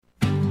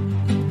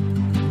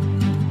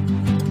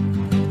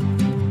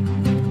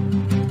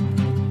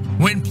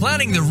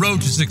planning the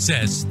road to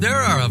success, there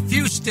are a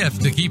few steps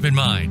to keep in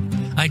mind.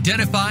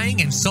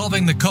 Identifying and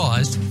solving the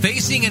cause,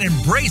 facing and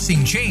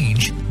embracing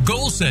change,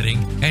 goal setting,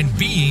 and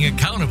being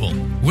accountable.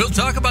 We'll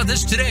talk about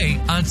this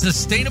today on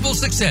Sustainable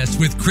Success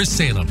with Chris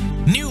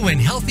Salem. New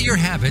and healthier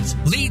habits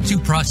lead to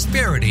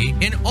prosperity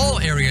in all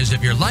areas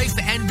of your life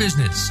and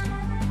business.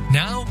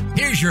 Now,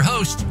 here's your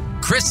host,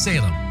 Chris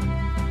Salem.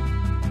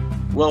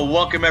 Well,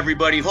 welcome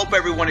everybody. Hope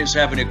everyone is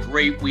having a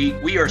great week.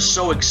 We are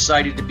so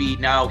excited to be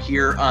now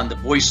here on the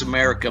Voice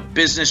America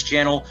Business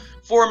Channel,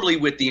 formerly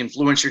with the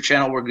Influencer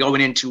Channel. We're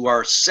going into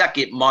our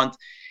second month,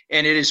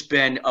 and it has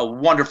been a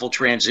wonderful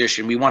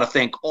transition. We want to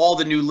thank all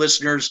the new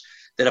listeners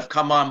that have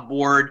come on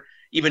board,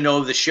 even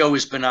though the show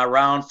has been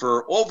around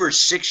for over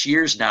 6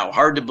 years now.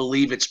 Hard to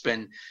believe it's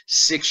been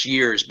 6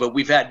 years, but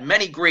we've had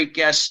many great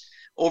guests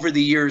over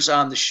the years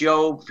on the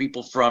show,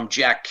 people from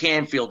Jack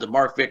Canfield to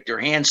Mark Victor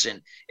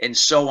Hansen and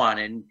so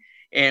on.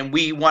 And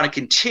we want to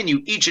continue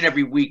each and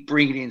every week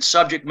bringing in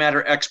subject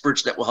matter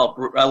experts that will help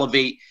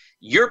elevate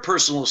your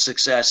personal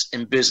success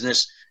in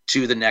business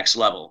to the next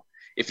level.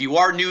 If you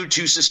are new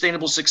to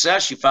Sustainable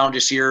Success, you found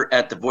us here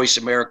at the Voice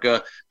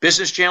America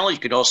Business Channel. You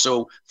could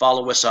also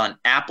follow us on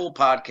Apple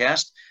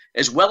Podcast,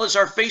 as well as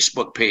our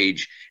Facebook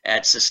page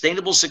at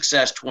Sustainable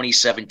Success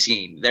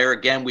 2017. There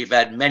again, we've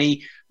had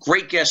many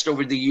great guests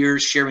over the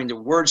years sharing their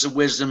words of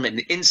wisdom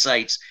and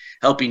insights,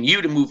 helping you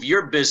to move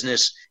your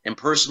business and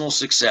personal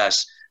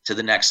success to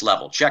the next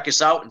level. Check us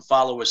out and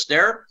follow us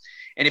there.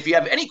 And if you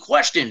have any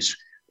questions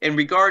in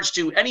regards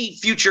to any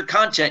future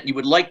content you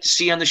would like to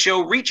see on the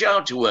show, reach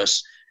out to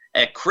us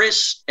at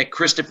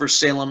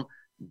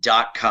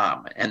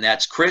Chris@ChristofferSalem.com. And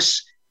that's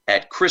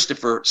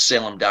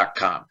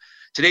Chris@ChristofferSalem.com.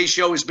 Today's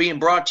show is being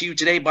brought to you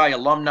today by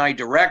Alumni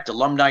Direct.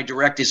 Alumni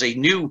Direct is a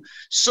new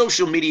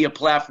social media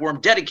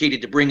platform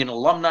dedicated to bringing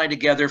alumni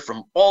together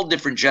from all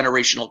different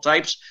generational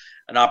types,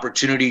 an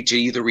opportunity to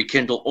either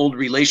rekindle old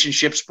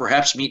relationships,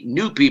 perhaps meet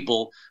new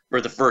people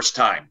for the first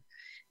time.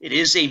 It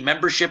is a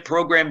membership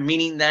program,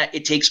 meaning that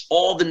it takes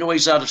all the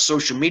noise out of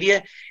social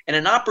media and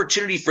an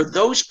opportunity for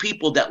those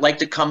people that like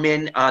to come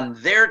in on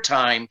their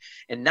time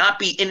and not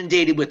be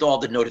inundated with all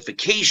the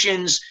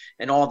notifications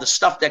and all the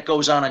stuff that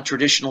goes on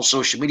traditional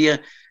social media,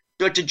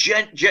 but to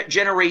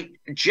generate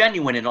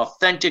genuine and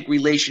authentic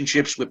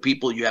relationships with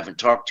people you haven't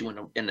talked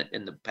to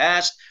in the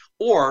past,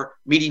 or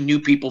meeting new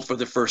people for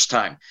the first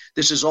time.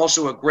 This is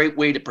also a great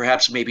way to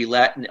perhaps maybe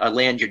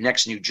land your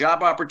next new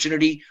job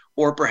opportunity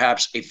or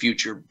perhaps a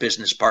future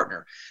business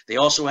partner. They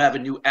also have a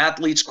new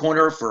athletes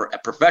corner for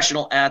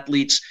professional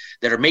athletes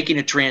that are making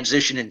a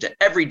transition into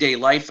everyday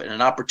life and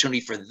an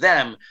opportunity for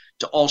them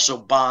to also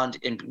bond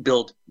and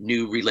build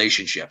new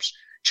relationships.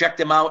 Check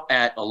them out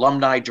at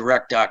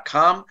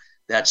alumnidirect.com.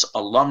 That's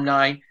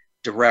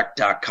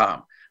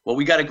alumnidirect.com. Well,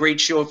 we got a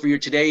great show for you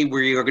today.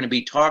 We are going to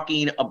be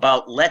talking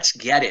about Let's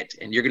Get It,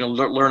 and you're going to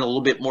learn a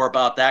little bit more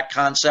about that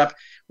concept.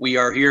 We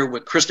are here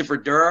with Kristoffer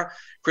Doura.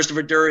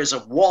 Kristoffer Doura is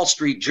a Wall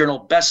Street Journal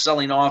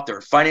best-selling author,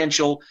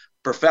 financial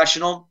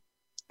professional,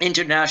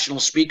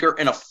 international speaker,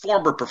 and a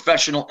former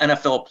professional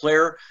NFL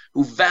player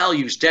who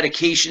values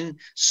dedication,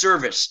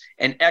 service,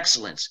 and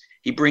excellence.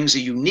 He brings a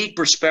unique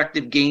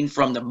perspective gained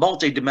from the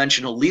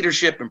multidimensional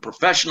leadership and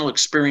professional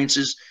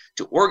experiences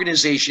to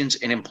organizations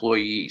and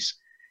employees.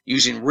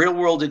 Using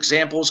real-world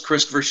examples,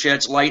 Kristoffer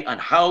sheds light on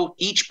how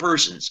each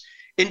person's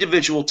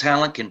individual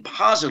talent can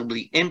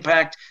positively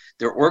impact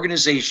their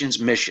organization's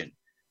mission.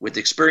 With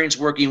experience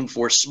working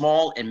for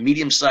small and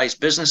medium-sized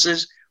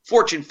businesses,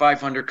 Fortune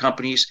 500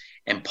 companies,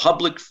 and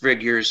public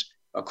figures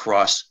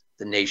across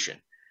the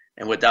nation.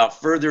 And without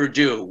further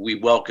ado, we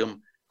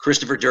welcome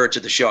Kristoffer Doura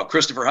to the show.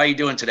 Kristoffer, how are you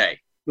doing today?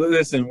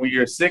 Listen, when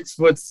you're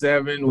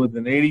 6'7" with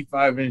an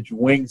 85-inch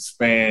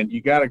wingspan,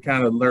 you got to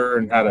kind of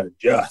learn how to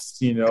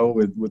adjust,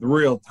 with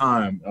real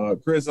time.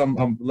 Chris,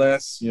 I'm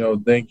blessed,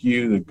 thank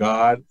you to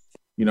God.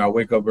 I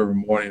wake up every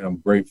morning, I'm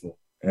grateful.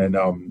 And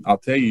I'll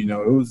tell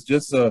you, it was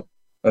just a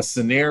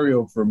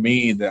scenario for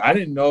me that I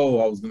didn't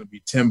know I was going to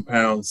be 10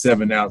 pounds,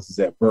 7 ounces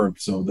at birth.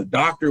 So the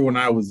doctor, when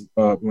I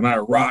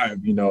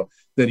arrived,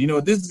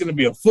 said, this is going to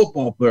be a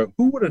football player.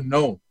 Who would have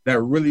known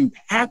that really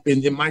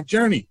happened in my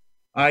journey?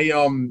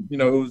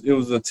 It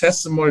was a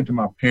testimony to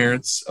my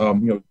parents,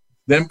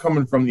 them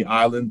coming from the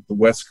island, the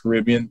West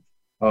Caribbean.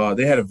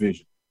 They had a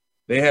vision.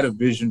 They had a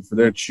vision for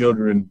their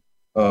children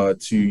to,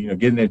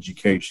 get an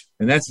education.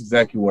 And that's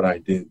exactly what I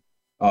did.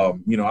 I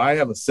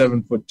have a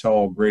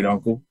 7-foot-tall great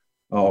uncle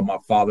on my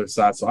father's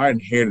side. So I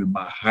inherited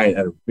my height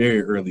at a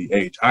very early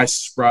age. I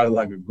sprouted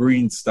like a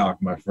green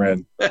stalk, my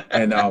friend.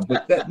 And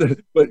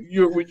when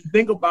you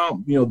think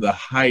about, the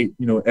height,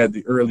 at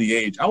the early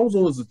age, I was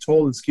always the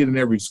tallest kid in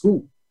every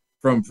school.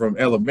 From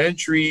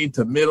elementary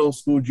to middle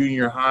school,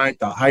 junior high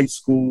to high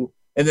school.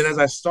 And then as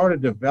I started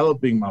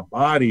developing my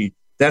body,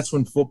 that's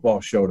when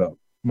football showed up.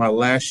 My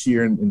last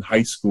year in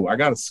high school, I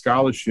got a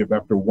scholarship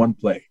after one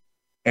play.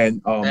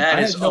 And that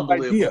is no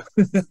unbelievable.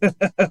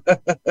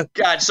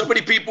 God, so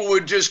many people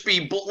would just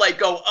be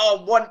like,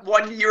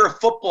 one year of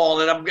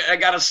football and I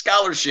got a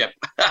scholarship.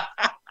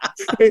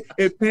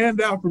 it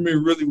panned out for me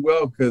really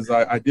well because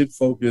I did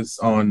focus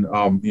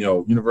on,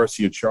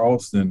 University of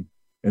Charleston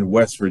in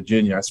West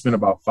Virginia. I spent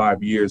about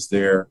 5 years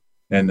there,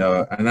 and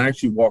I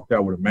actually walked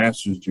out with a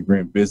master's degree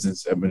in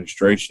business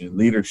administration and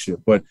leadership.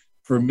 But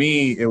for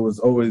me, it was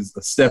always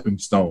a stepping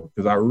stone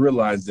because I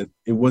realized that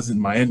it wasn't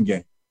my end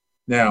game.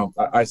 Now,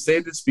 I say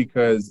this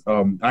because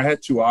I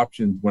had two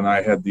options when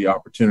I had the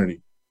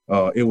opportunity.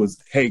 It was,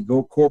 hey,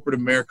 go corporate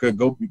America,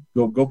 go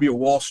be a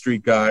Wall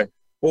Street guy,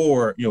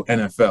 or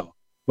NFL.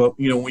 But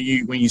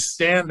when you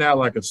stand out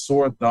like a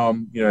sore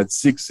thumb, at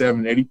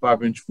 6'7",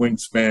 85-inch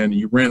wingspan, and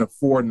you ran a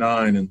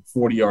 4.9 and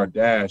 40-yard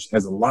dash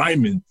as a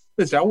lineman.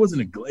 Listen, I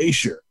wasn't a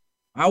glacier.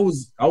 I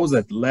was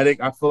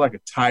athletic. I feel like a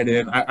tight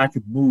end. I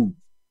could move,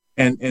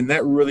 and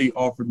that really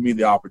offered me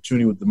the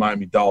opportunity with the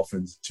Miami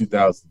Dolphins in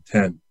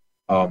 2010.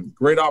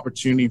 Great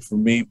opportunity for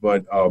me,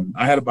 but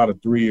I had about a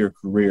 3-year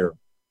career.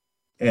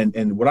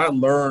 And what I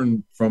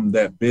learned from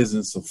that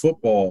business of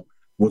football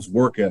was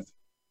work ethic.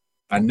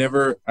 I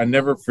never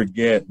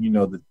forget,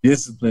 the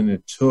discipline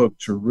it took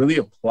to really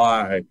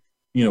apply,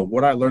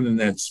 what I learned in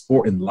that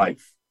sport in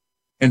life.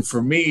 And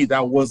for me,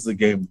 that was the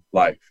game of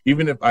life.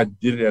 Even if I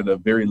did it at a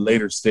very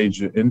later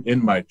stage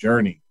in my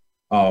journey,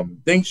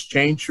 things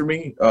changed for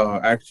me.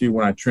 Actually,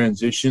 when I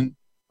transitioned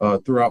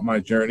throughout my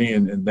journey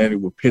and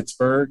landed with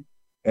Pittsburgh,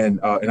 and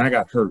I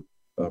got hurt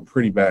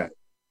pretty bad.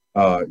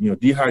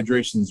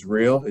 Dehydration is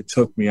real. It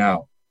took me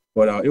out,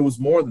 but it was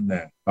more than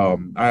that.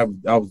 I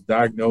was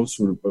diagnosed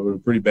with a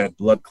pretty bad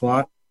blood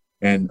clot,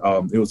 and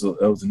it was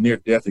a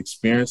near-death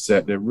experience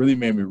that really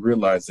made me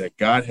realize that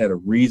God had a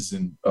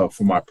reason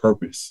for my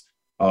purpose.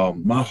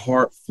 My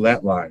heart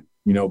flatlined,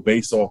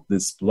 based off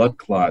this blood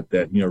clot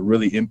that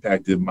really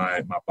impacted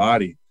my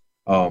body.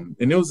 And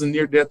it was a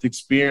near-death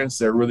experience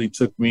that really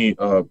took me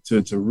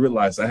to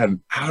realize I had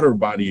an outer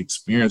body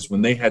experience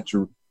when they had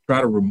to try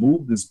to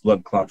remove this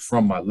blood clot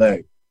from my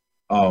leg.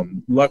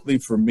 Luckily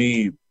for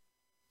me,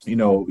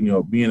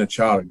 being a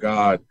child of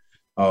God,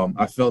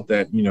 I felt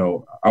that,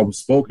 I was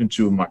spoken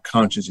to in my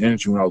conscious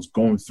energy when I was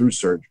going through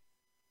surgery.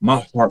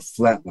 My heart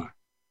flatlined.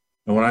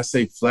 And when I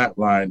say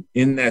flatline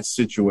in that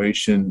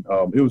situation,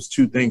 it was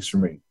two things for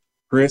me.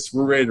 Chris,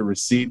 we're ready to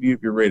receive you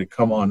if you're ready to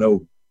come on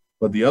over.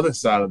 But the other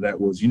side of that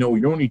was,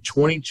 you're only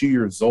 22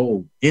 years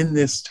old in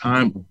this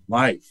time of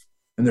life,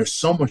 and there's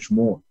so much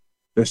more.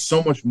 There's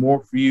so much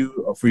more for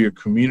you, for your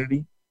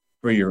community,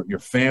 for your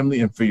family,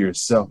 and for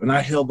yourself. And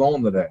I held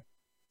on to that.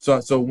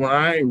 So when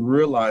I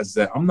realized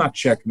that I'm not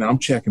checking out, I'm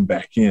checking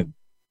back in.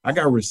 I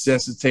got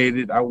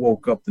resuscitated. I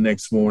woke up the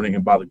next morning,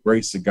 and by the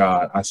grace of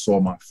God, I saw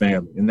my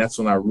family. And that's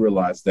when I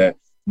realized that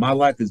my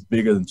life is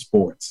bigger than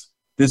sports.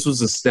 This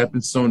was a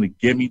stepping stone to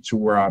get me to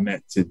where I'm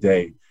at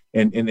today.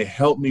 And it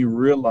helped me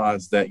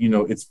realize that,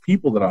 it's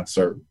people that I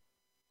serve.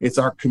 It's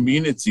our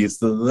community. It's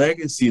the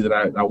legacy that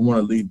I want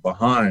to leave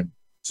behind.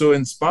 So it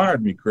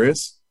inspired me,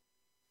 Chris.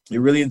 It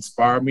really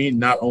inspired me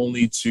not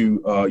only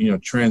to,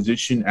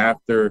 transition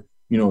after,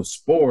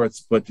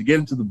 sports, but to get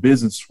into the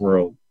business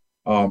world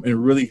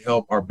and really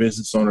help our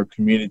business owner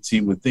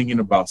community with thinking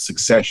about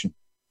succession.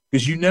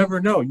 Because you never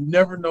know. You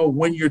never know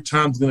when your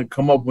time's going to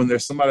come up, when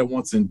there's somebody that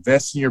wants to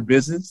invest in your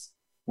business,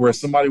 where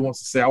somebody wants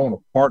to say, I want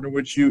to partner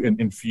with you and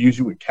infuse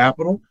you with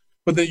capital.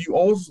 But then you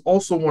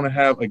also want to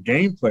have a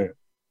game plan.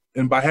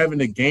 And by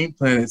having a game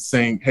plan, it's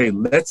saying, hey,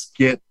 let's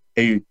get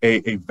a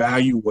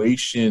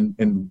valuation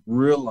and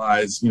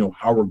realize,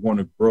 how we're going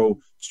to grow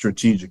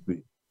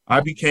strategically. I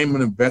became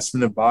an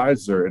investment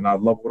advisor, and I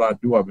love what I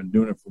do. I've been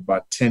doing it for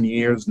about 10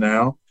 years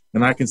now.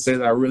 And I can say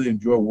that I really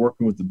enjoy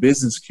working with the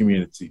business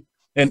community.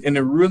 And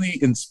it really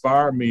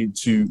inspired me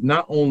to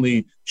not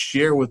only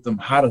share with them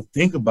how to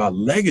think about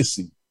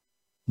legacy,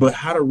 but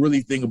how to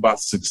really think about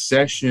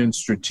succession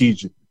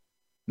strategically.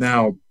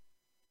 Now,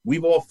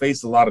 we've all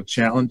faced a lot of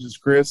challenges,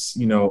 Chris,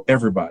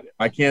 everybody.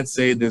 I can't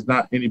say there's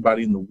not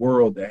anybody in the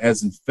world that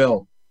hasn't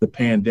felt the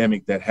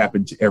pandemic that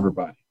happened to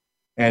everybody.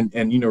 And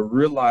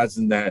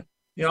realizing that,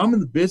 I'm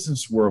in the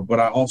business world, but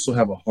I also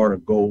have a heart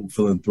of gold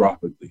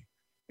philanthropically.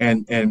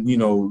 And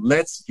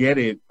let's get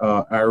it,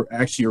 I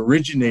actually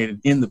originated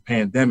in the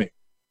pandemic,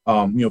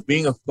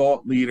 being a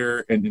thought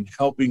leader and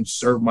helping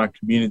serve my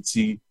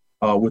community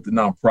with the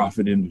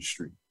nonprofit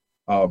industry.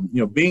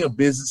 Being a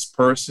business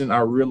person, I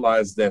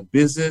realized that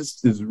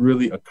business is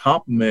really a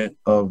complement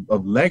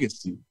of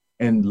legacy,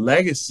 and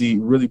legacy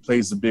really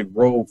plays a big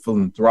role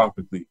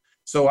philanthropically.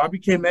 So I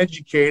became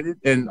educated,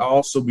 and I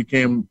also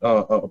became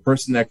a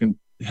person that can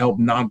help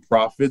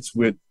nonprofits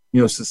with,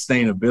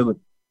 sustainability.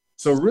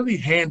 So really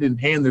hand in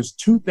hand, there's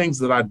two things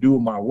that I do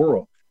in my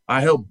world.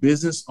 I help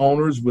business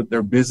owners with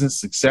their business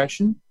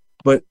succession.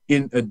 But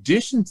in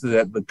addition to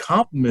that, the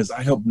complement is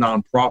I help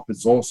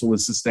nonprofits also with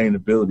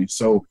sustainability.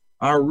 So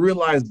I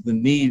realized the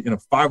need in a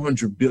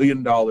 $500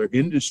 billion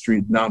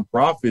industry,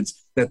 nonprofits,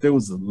 that there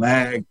was a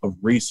lag of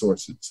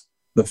resources.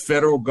 The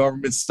federal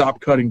government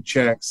stopped cutting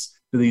checks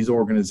to these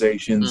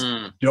organizations.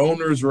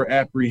 Donors were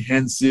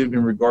apprehensive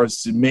in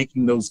regards to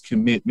making those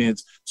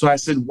commitments. So I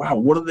said, wow,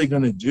 what are they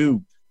going to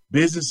do?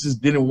 Businesses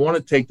didn't want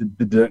to take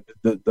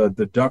the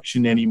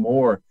deduction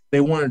anymore.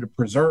 They wanted to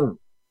preserve.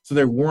 So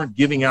they weren't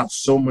giving out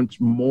so much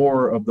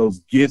more of those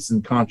gifts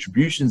and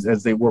contributions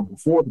as they were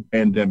before the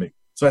pandemic.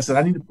 So I said,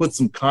 I need to put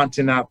some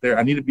content out there.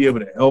 I need to be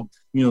able to help,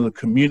 the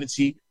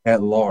community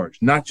at large,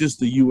 not just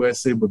the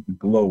USA, but the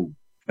globe.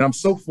 And I'm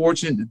so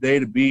fortunate today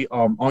to be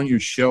on your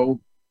show,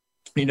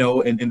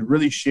 and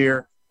really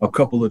share a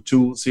couple of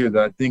tools here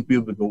that I think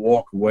people can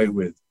walk away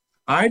with.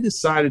 I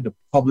decided to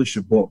publish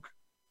a book.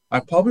 I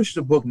published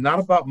a book not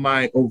about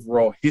my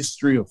overall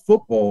history of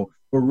football,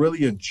 but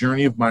really a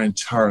journey of my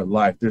entire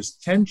life. There's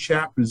 10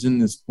 chapters in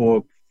this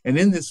book. And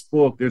in this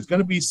book, there's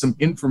going to be some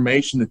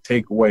information to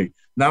take away,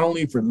 not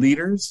only for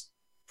leaders,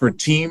 for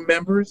team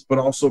members, but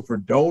also for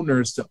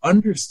donors to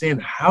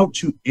understand how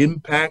to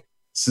impact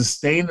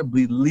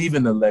sustainably,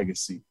 leaving a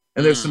legacy.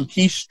 And there's some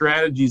key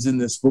strategies in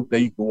this book that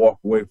you can walk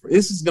away from.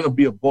 This is going to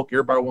be a book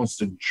everybody wants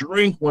to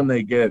drink when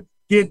they get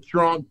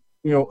drunk,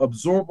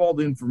 absorb all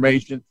the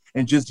information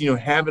and just,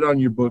 have it on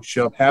your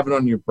bookshelf, have it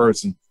on your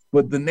person.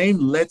 But the name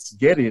Let's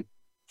Get It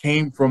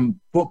came from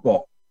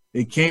football.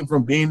 It came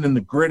from being in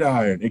the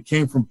gridiron. It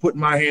came from putting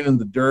my hand in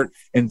the dirt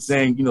and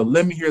saying,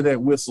 let me hear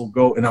that whistle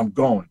go, and I'm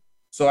going.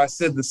 So I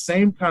said the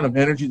same kind of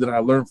energy that I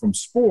learned from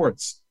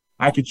sports,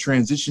 I could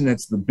transition that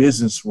to the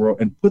business world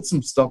and put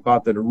some stuff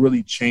out there to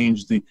really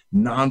change the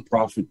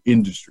nonprofit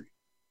industry.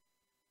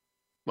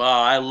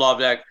 Wow, I love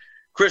that.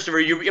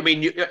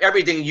 Kristoffer,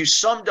 everything you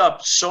summed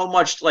up so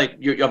much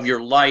of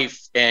your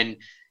life, and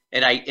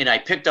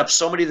I picked up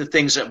so many of the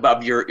things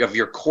of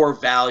your core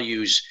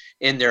values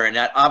in there, and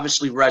that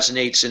obviously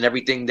resonates in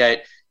everything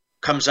that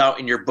comes out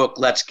in your book,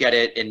 Let's Get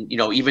It. And,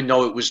 even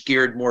though it was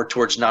geared more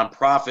towards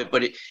nonprofit,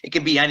 but it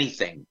can be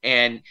anything.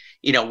 And,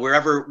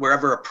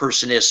 wherever a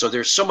person is. So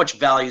there's so much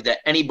value that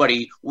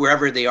anybody,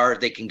 wherever they are,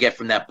 they can get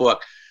from that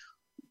book.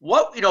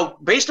 What,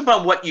 based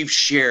upon what you've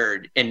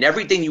shared and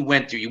everything you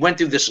went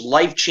through this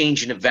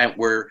life-changing event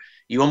where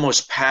you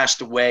almost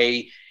passed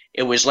away.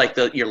 It was like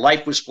your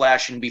life was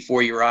flashing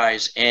before your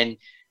eyes, and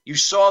you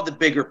saw the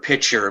bigger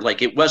picture.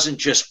 Like, it wasn't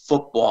just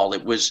football.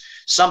 It was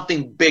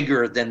something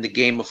bigger than the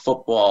game of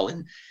football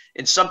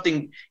and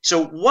something.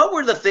 So what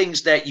were the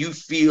things that you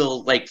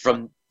feel like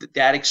from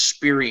that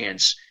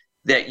experience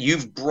that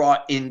you've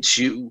brought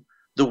into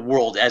the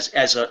world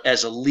as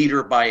a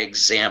leader by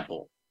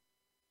example?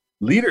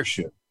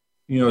 Leadership.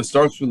 It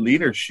starts with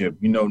leadership,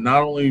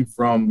 not only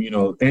from,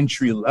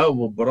 entry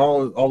level, but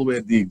all the way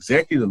at the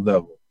executive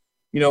level.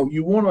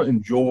 You want to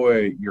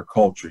enjoy your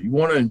culture. You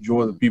want to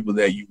enjoy the people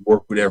that you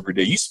work with every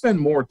day. You spend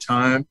more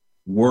time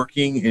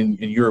working in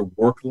your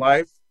work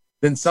life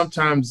than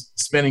sometimes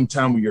spending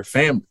time with your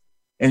family.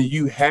 And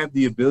you have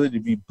the ability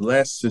to be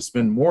blessed to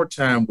spend more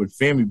time with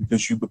family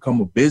because you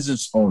become a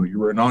business owner.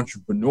 You're an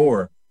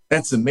entrepreneur.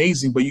 That's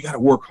amazing, but you got to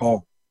work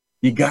hard.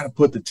 You got to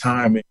put the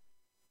time in,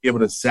 be able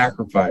to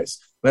sacrifice.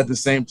 But at the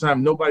same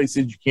time, nobody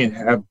said you can't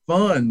have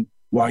fun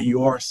while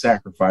you are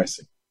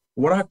sacrificing.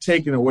 What I've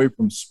taken away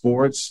from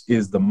sports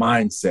is the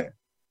mindset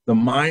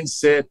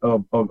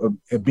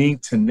of being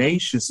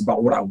tenacious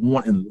about what I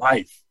want in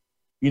life.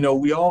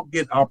 We all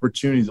get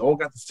opportunities, all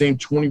got the same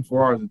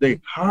 24 hours a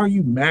day. How are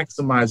you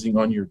maximizing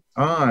on your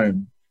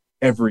time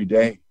every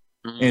day?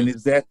 Mm-hmm. And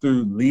is that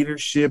through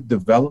leadership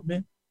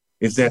development?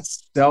 Is that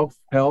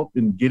self-help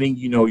and getting,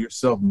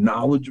 yourself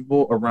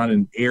knowledgeable around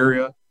an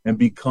area and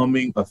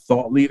becoming a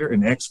thought leader,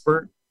 an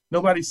expert?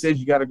 Nobody says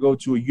you got to go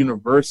to a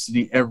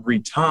university every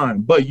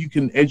time, but you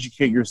can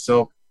educate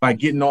yourself by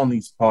getting on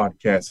these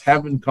podcasts,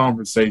 having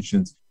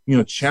conversations,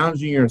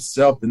 challenging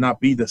yourself to not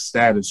be the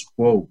status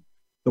quo.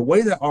 The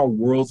way that our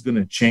world's going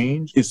to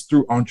change is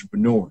through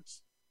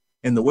entrepreneurs.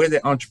 And the way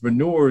that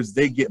entrepreneurs,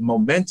 they get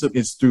momentum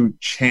is through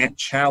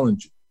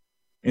challenges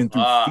and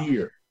through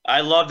fear.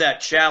 I love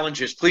that,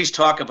 challenges. Please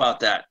talk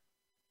about that.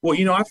 Well,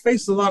 I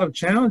faced a lot of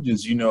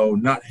challenges,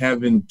 not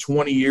having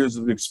 20 years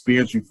of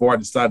experience before I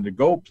decided to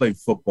go play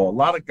football. A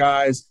lot of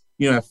guys,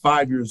 at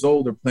 5 years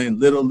old, they're playing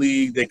little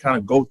league. They kind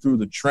of go through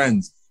the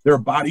trends. Their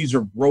bodies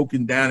are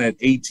broken down at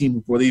 18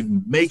 before they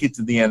even make it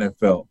to the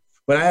NFL.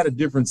 But I had a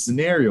different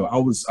scenario. I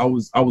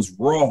was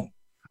raw.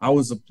 I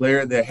was a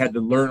player that had to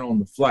learn on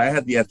the fly. I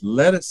had the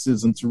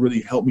athleticism to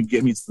really help me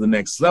get me to the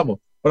next level.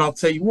 But I'll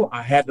tell you what,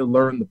 I had to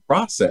learn the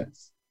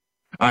process.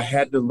 I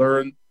had to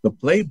learn the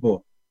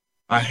playbook.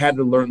 I had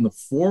to learn the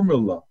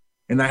formula,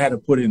 and I had to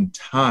put in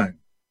time.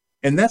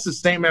 And that's the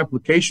same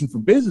application for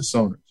business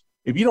owners.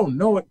 If you don't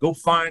know it, go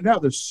find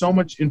out. There's so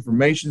much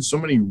information, so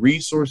many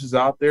resources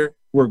out there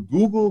where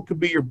Google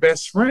could be your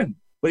best friend,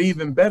 but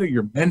even better,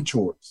 your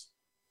mentors,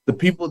 the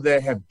people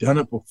that have done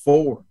it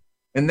before.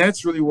 And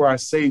that's really where I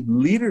say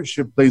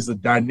leadership plays a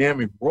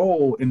dynamic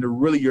role into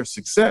really your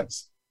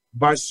success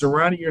by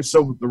surrounding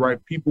yourself with the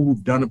right people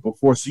who've done it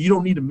before. So you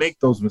don't need to make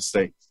those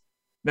mistakes.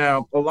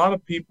 Now, a lot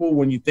of people,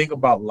 when you think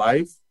about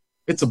life,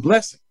 it's a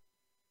blessing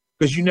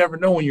because you never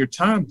know when your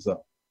time's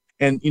up.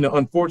 And,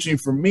 unfortunately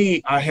for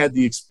me, I had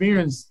the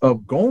experience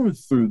of going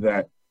through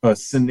that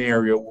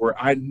scenario where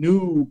I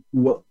knew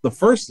what the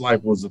first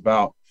life was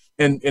about.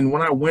 And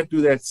when I went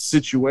through that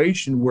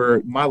situation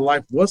where my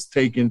life was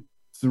taken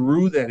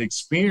through that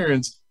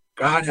experience,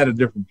 God had a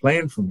different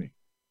plan for me.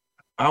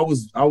 I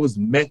was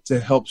meant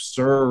to help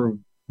serve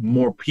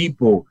more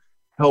people,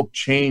 help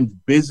change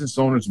business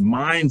owners'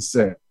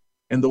 mindset.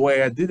 And the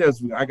way I did that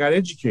is I got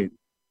educated.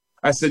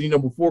 I said,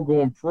 before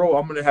going pro,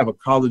 I'm going to have a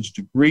college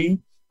degree.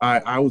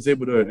 I was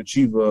able to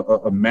achieve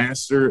a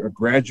master, a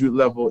graduate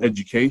level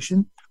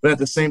education. But at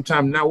the same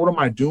time, now what am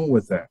I doing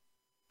with that?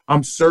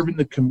 I'm serving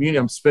the community.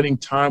 I'm spending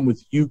time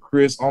with you,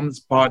 Chris, on this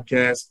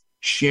podcast,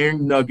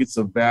 sharing nuggets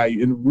of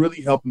value and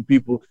really helping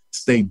people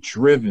stay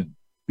driven.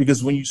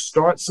 Because when you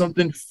start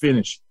something,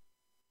 finish it.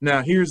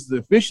 Now, here's the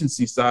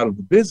efficiency side of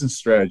the business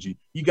strategy.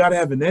 You got to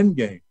have an end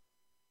game.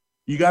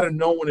 You got to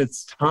know when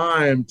it's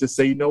time to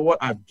say, you know what,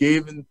 I've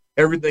given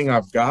everything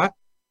I've got.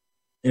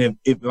 And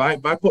if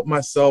I put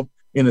myself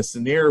in a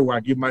scenario where I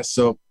give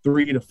myself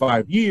 3 to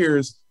 5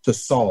 years to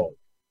solve.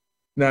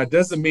 Now, it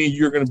doesn't mean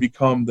you're going to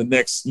become the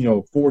next,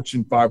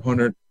 Fortune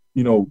 500,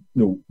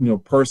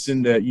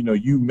 person that,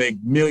 you make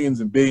millions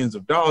and billions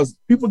of dollars.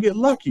 People get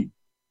lucky,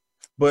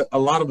 but a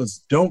lot of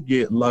us don't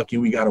get lucky.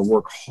 We got to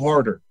work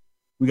harder.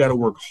 We got to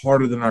work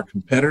harder than our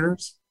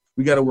competitors.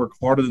 We got to work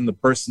harder than the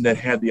person that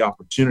had the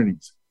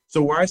opportunities.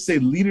 So where I say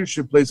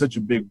leadership plays such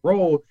a big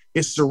role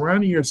is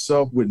surrounding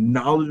yourself with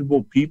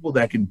knowledgeable people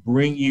that can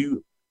bring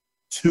you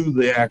to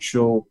the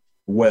actual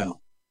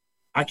well.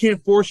 I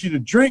can't force you to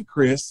drink,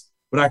 Chris,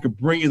 but I could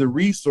bring you the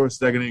resources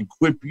that are going to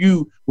equip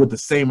you with the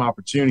same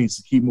opportunities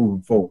to keep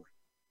moving forward.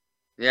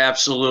 Yeah,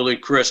 absolutely,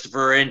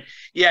 Kristoffer. And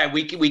yeah,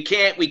 we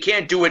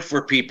can't do it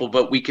for people,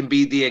 but we can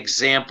be the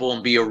example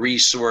and be a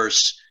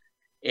resource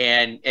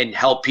and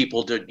help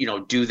people to,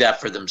 do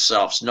that for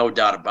themselves. No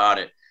doubt about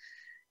it.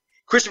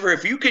 Kristoffer,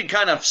 if you can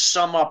kind of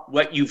sum up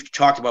what you've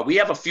talked about, we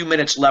have a few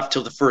minutes left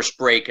till the first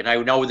break, and I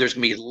know there's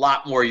going to be a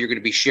lot more you're going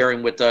to be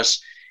sharing with us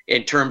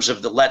in terms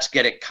of the Let's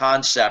Get It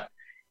concept.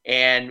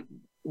 And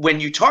when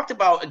you talked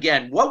about,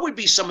 again, what would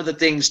be some of the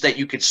things that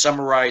you could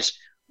summarize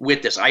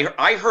with this?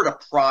 I heard a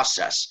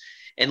process.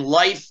 In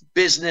life,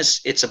 business,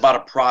 it's about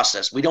a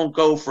process. We don't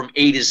go from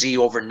A to Z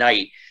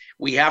overnight.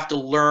 We have to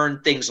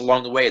learn things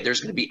along the way.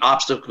 There's going to be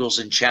obstacles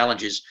and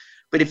challenges.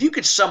 But if you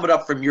could sum it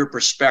up from your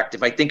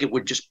perspective, I think it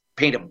would just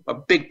paint a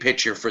big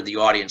picture for the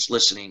audience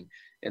listening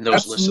and those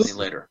Absolutely. Listening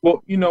later.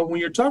 Well, when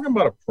you're talking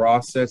about a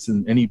process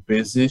in any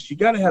business, you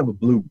got to have a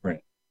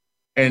blueprint.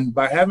 And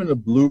by having a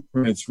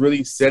blueprint, it's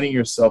really setting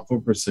yourself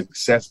up for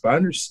success by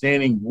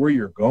understanding where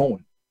you're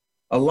going.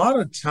 A lot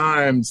of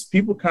times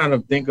people kind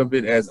of think of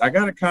it as I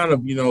got to kind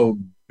of,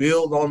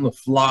 build on the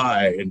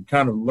fly and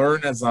kind of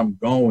learn as I'm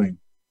going.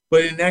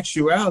 But in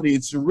actuality,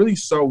 it's to really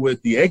start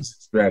with the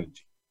exit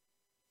strategy.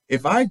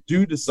 If I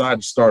do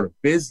decide to start a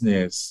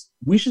business,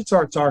 we should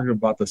start talking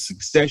about the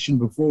succession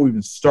before we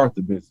even start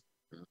the business.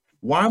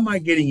 Why am I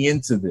getting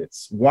into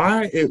this?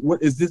 What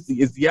is this?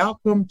 Is the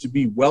outcome to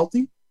be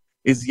wealthy?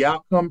 Is the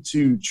outcome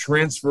to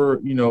transfer,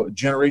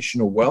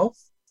 generational wealth?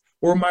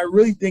 Or am I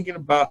really thinking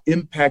about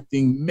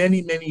impacting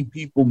many, many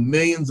people,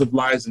 millions of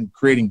lives, and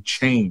creating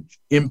change,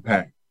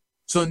 impact?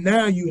 So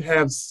now you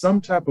have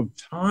some type of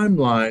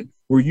timeline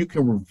where you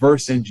can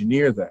reverse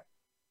engineer that.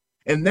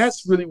 And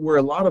that's really where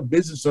a lot of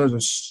business owners are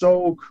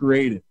so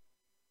creative.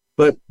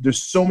 But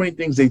there's so many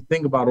things they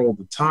think about all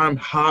the time,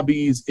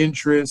 hobbies,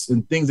 interests,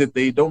 and things that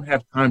they don't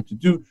have time to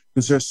do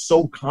because they're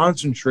so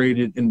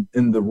concentrated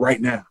in the right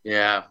now.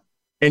 Yeah.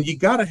 And you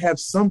got to have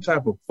some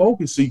type of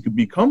focus so you can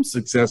become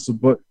successful.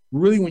 But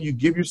really, when you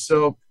give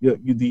yourself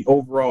the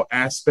overall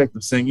aspect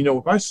of saying,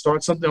 if I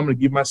start something, I'm going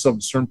to give myself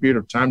a certain period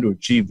of time to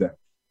achieve that.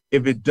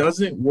 If it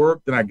doesn't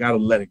work, then I got to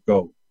let it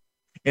go.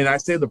 And I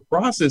say the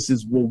process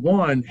is, well,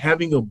 one,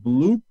 having a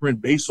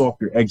blueprint based off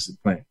your exit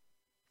plan.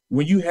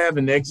 When you have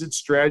an exit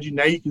strategy,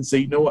 now you can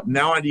say, what,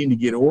 now I need to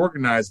get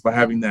organized by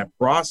having that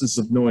process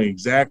of knowing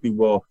exactly,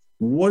 well,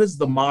 what is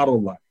the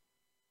model like?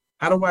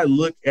 How do I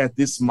look at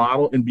this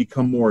model and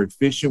become more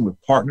efficient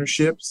with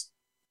partnerships,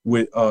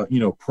 with,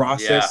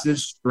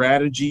 processes,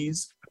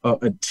 strategies,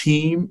 a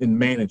team, and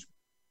management?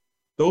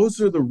 Those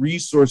are the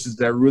resources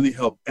that really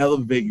help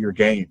elevate your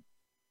game.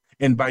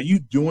 And by you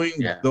doing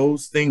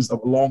those things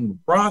along the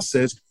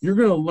process, you're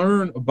going to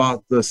learn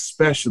about the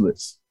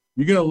specialists.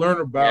 You're going to learn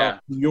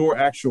about your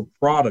actual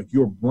product,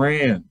 your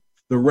brand,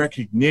 the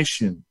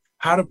recognition.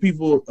 How do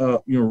people,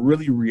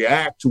 really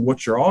react to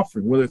what you're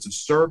offering, whether it's a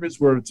service,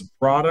 whether it's a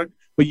product?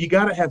 But you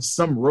got to have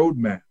some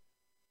roadmap,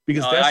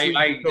 because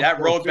that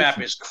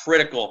roadmap is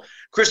critical.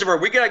 Kristoffer,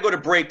 we got to go to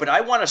break, but I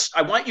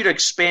want you to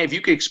expand. If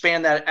you could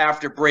expand that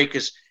after break,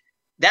 because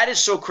that is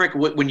so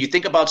critical. When you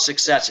think about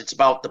success, it's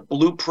about the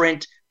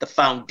blueprint, the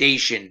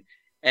foundation,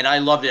 and I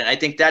loved it. And I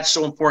think that's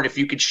so important. If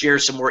you could share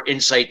some more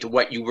insight to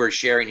what you were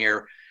sharing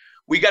here.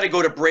 We got to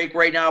go to break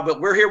right now, but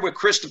we're here with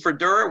Kristoffer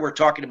Doura. We're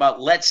talking about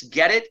Let's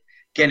Get It.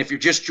 Again, if you're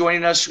just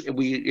joining us,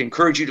 we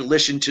encourage you to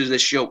listen to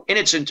this show in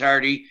its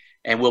entirety,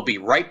 and we'll be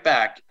right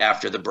back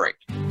after the break.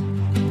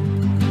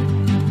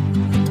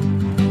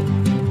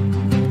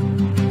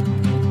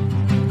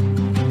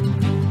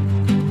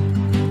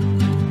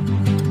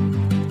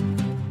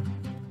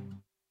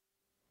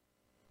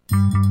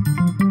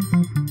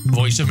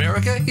 Voice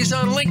America is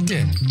on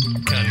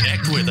LinkedIn.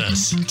 Connect with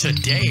us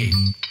today.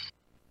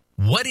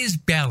 What is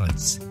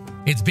balance?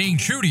 It's being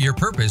true to your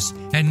purpose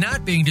and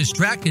not being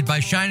distracted by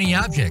shiny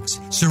objects,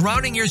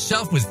 surrounding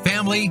yourself with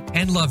family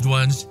and loved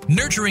ones,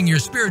 nurturing your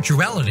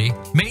spirituality,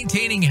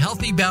 maintaining a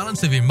healthy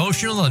balance of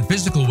emotional and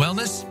physical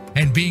wellness,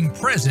 and being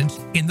present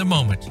in the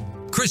moment.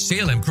 Chris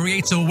Salem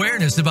creates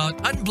awareness about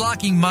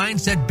unblocking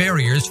mindset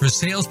barriers for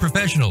sales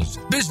professionals,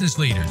 business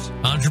leaders,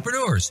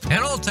 entrepreneurs,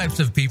 and all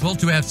types of people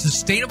to have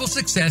sustainable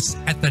success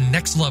at the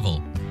next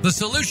level. The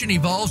solution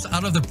evolves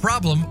out of the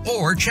problem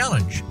or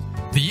challenge.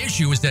 The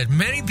issue is that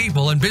many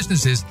people and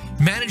businesses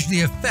manage the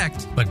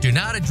effect but do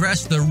not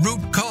address the root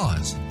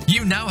cause.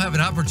 You now have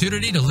an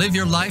opportunity to live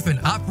your life and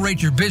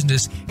operate your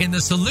business in the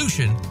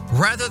solution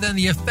rather than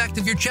the effect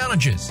of your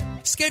challenges.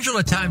 Schedule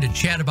a time to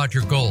chat about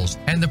your goals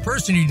and the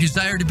person you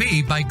desire to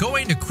be by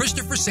going to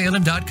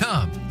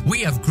KristofferSalem.com.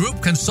 We have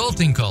group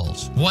consulting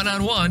calls,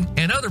 one-on-one,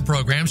 and other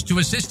programs to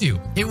assist you.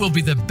 It will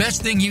be the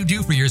best thing you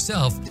do for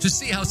yourself to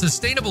see how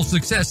sustainable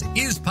success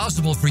is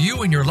possible for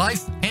you in your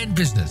life and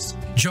business.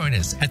 Join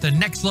us at the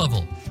next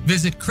level.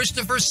 Visit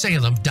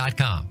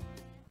KristofferSalem.com.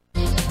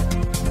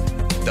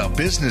 The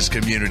business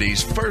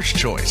community's first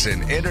choice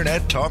in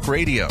Internet Talk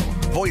Radio.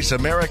 Voice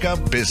America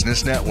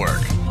Business Network.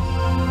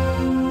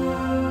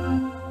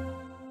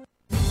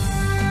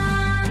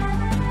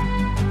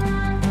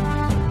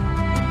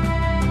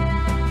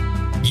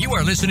 You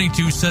are listening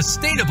to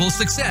Sustainable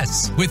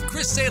Success with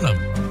Chris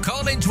Salem.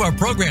 Call into our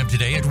program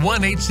today at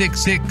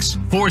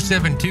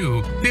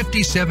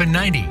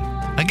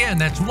 1-866-472-5790. Again,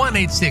 that's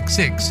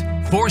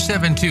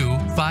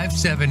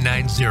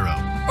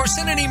 1-866-472-5790. Or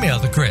send an email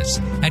to Chris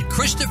at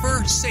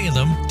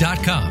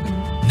KristofferSalem.com.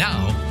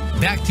 Now,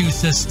 back to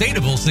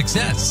Sustainable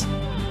Success.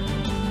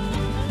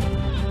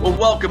 Well,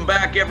 welcome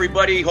back,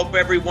 everybody. Hope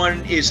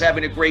everyone is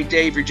having a great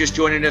day. If you're just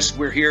joining us,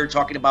 we're here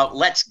talking about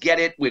Let's Get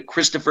It with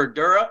Kristoffer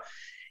Doura.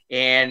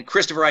 And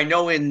Kristoffer, I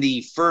know in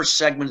the first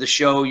segment of the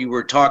show, you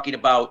were talking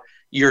about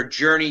your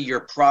journey, your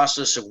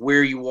process of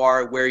where you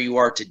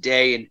are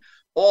today, and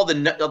all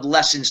the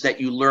lessons that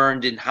you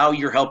learned and how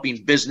you're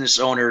helping business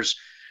owners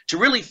to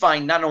really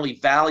find not only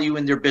value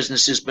in their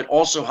businesses, but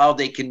also how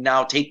they can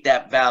now take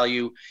that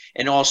value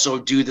and also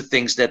do the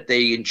things that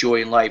they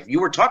enjoy in life. You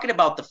were talking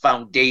about the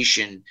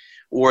foundation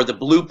or the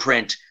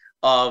blueprint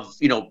of,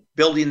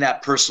 building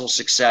that personal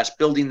success,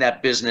 building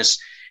that business.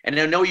 And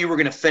I know you were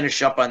going to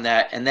finish up on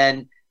that. And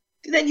then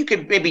you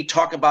could maybe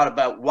talk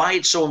about why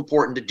it's so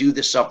important to do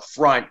this up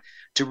front,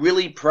 to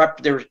really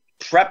prep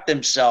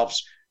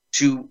themselves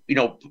to,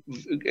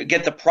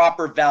 get the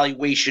proper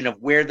valuation of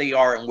where they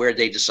are and where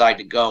they decide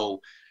to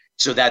go,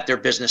 so that their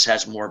business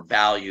has more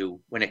value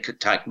when it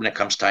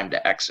comes time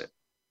to exit.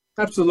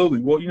 Absolutely.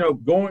 Well,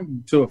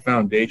 going to a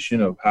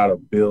foundation of how to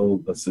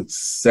build a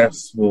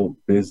successful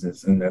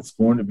business, and that's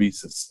going to be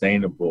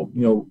sustainable,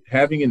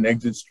 having an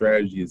exit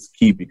strategy is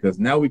key, because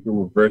now we can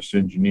reverse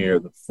engineer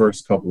the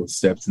first couple of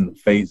steps in the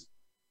phase.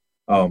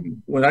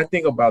 When I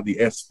think about the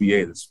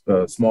SBA,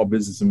 the Small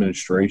Business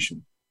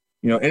Administration,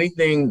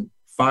 anything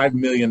 $5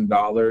 million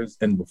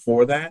and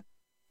before that,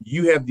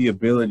 you have the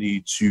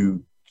ability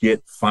to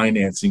get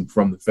financing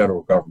from the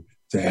federal government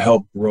to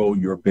help grow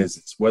your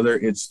business, whether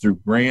it's through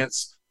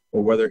grants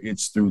or whether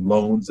it's through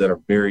loans that are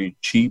very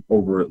cheap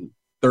over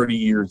 30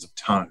 years of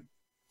time.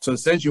 So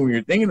essentially, when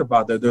you're thinking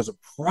about that, there's a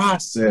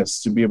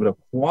process to be able to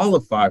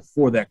qualify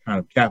for that kind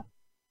of capital.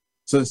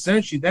 So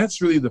essentially,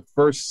 that's really the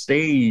first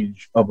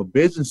stage of a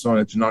business owner,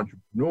 as an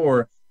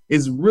entrepreneur,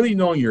 is really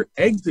knowing your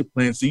exit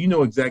plan, so you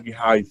know exactly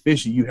how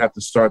efficient you have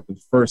to start the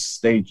first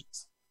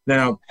stages.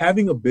 Now,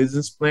 having a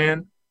business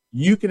plan,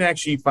 you can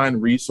actually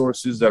find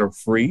resources that are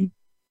free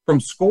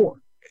from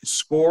SCORE.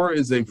 SCORE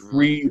is a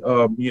free,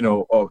 a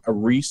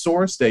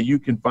resource that you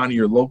can find in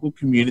your local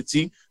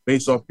community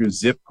based off your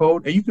zip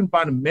code, and you can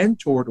find a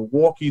mentor to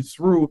walk you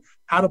through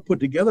how to put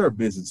together a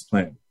business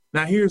plan.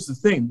 Now, here's the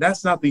thing.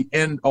 That's not the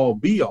end all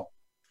be all.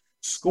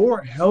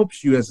 SCORE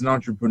helps you as an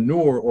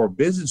entrepreneur or a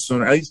business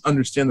owner at least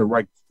understand the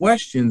right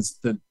questions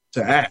to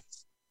ask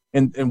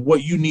and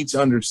what you need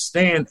to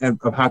understand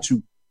of how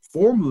to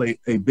formulate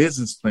a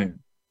business plan.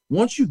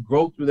 Once you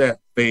go through that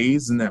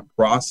phase and that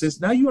process,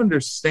 now you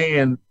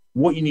understand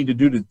what you need to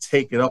do to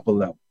take it up a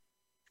level.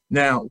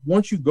 Now,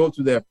 once you go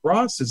through that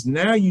process,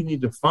 now you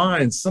need to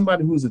find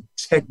somebody who's a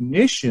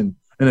technician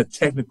and a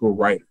technical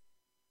writer,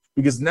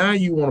 because now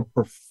you want a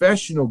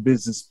professional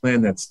business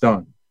plan that's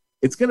done.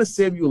 It's going to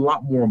save you a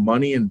lot more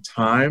money and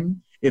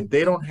time if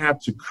they don't have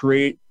to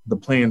create the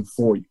plan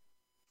for you.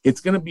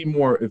 It's going to be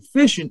more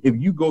efficient if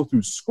you go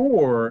through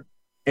SCORE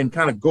and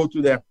kind of go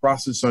through that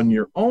process on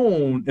your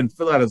own and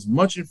fill out as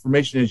much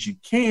information as you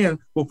can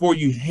before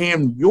you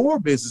hand your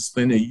business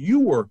plan that you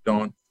worked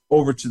on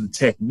over to the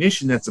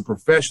technician that's a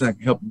professional that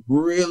can help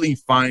really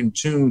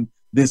fine-tune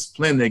this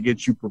plan that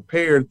gets you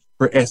prepared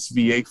for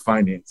SBA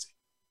financing.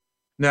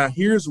 Now,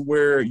 here's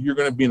where you're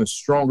going to be in a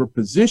stronger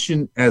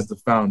position as the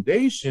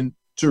foundation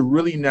to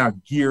really now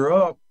gear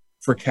up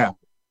for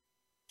capital.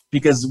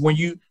 Because when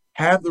you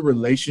have the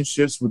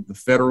relationships with the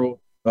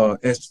federal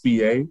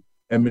SBA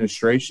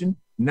administration,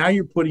 now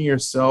you're putting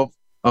yourself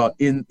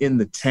in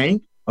the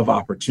tank of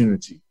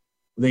opportunity.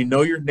 They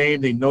know your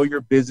name, they know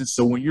your business.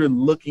 So when you're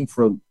looking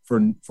for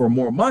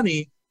more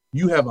money,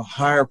 you have a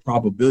higher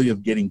probability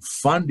of getting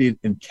funded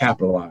and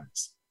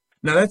capitalized.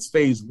 Now that's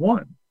phase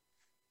one,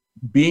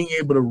 being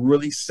able to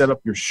really set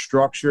up your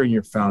structure and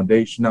your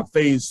foundation. Now,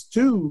 phase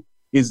two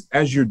is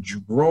as you're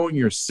growing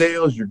your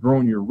sales, you're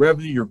growing your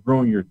revenue, you're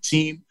growing your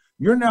team,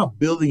 you're now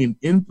building an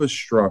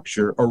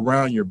infrastructure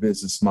around your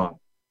business model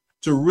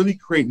to really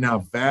create now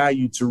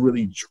value, to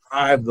really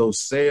drive those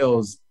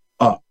sales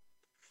up.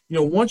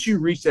 Once you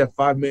reach that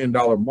 $5 million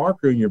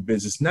marker in your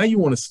business, now you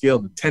want to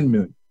scale to 10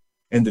 million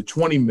and to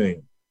 20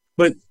 million.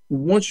 But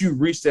once you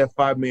reach that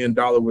 $5 million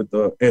with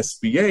the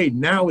SBA,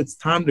 now it's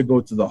time to go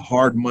to the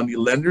hard money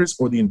lenders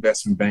or the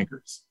investment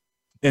bankers.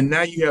 And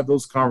now you have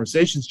those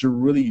conversations to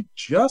really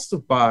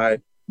justify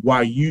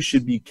why you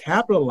should be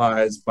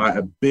capitalized by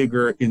a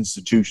bigger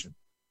institution.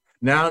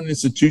 Now an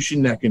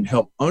institution that can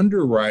help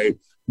underwrite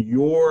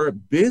your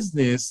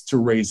business to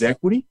raise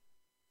equity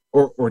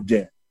or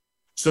debt.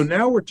 So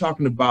now we're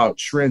talking about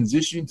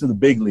transitioning to the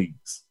big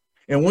leagues.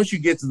 And once you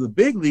get to the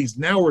big leagues,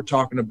 now we're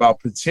talking about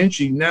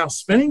potentially now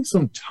spending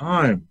some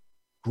time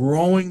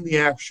growing the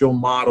actual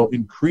model,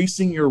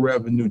 increasing your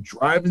revenue,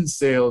 driving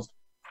sales,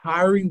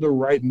 hiring the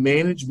right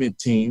management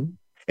team,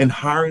 and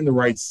hiring the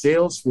right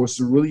sales force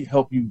to really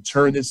help you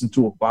turn this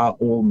into a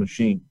well-oiled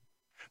machine.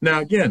 Now,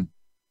 again,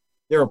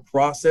 there are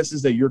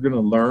processes that you're going to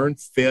learn,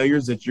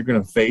 failures that you're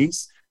going to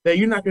face, that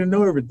you're not going to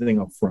know everything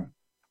up front.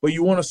 But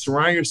you want to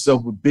surround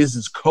yourself with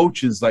business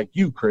coaches like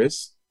you,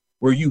 Chris,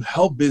 where you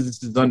help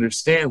businesses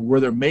understand where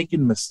they're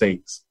making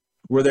mistakes,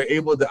 where they're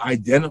able to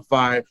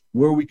identify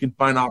where we can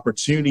find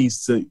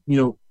opportunities to,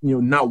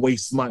 not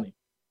waste money.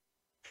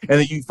 And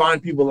then you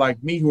find people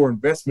like me who are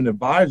investment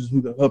advisors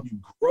who can help you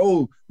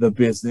grow the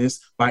business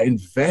by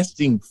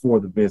investing for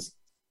the business.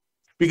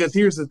 Because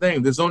here's the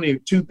thing, there's only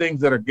two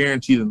things that are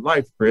guaranteed in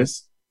life,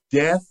 Chris: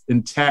 death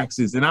and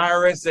taxes. And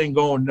IRS ain't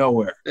going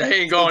nowhere.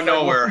 They ain't going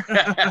nowhere.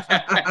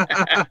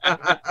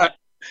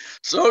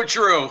 So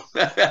true.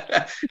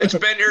 It's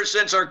been here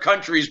since our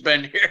country's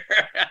been here.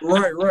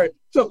 Right.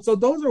 So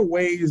those are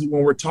ways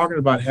when we're talking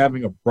about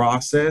having a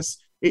process,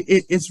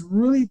 it's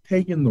really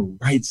taking the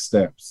right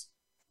steps,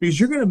 because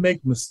you're going to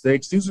make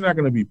mistakes. These are not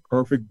going to be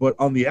perfect, but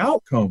on the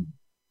outcome,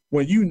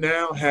 when you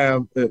now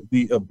have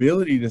the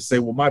ability to say,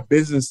 well, my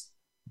business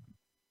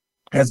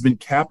has been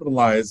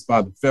capitalized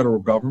by the federal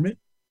government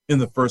in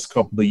the first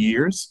couple of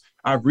years,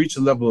 I've reached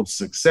a level of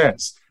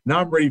success. Now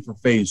I'm ready for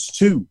phase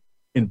two,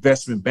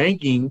 investment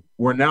banking,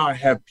 where now I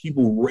have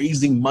people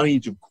raising money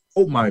to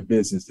grow my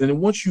business. And then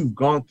once you've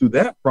gone through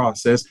that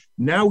process,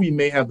 now we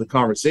may have the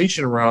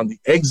conversation around the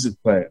exit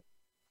plan,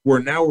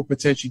 where now we're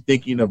potentially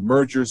thinking of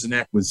mergers and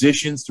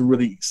acquisitions to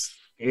really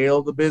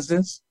scale the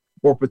business,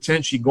 or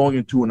potentially going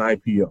into an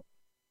IPO.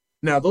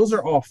 Now, those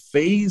are all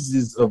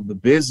phases of the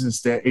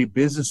business that a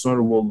business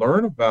owner will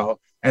learn about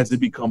as they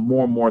become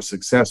more and more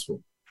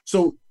successful.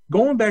 So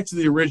going back to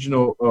the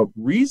original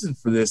reason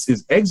for this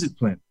is exit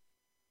planning.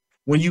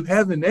 When you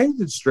have an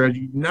exit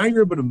strategy, now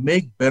you're able to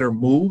make better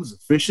moves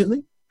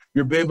efficiently.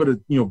 You're able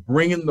to,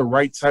 bring in the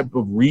right type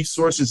of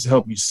resources to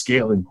help you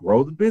scale and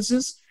grow the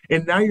business.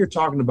 And now you're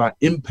talking about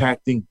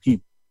impacting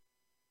people,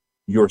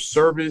 your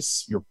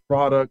service, your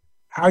product.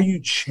 How are you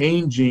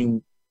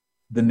changing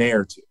the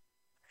narrative?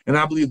 And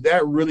I believe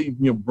that really,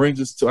 brings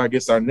us to, I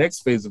guess, our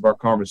next phase of our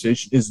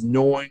conversation is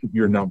knowing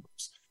your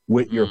numbers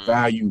with your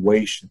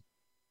valuation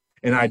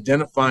and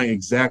identifying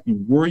exactly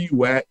where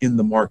you at in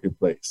the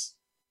marketplace.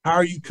 How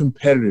are you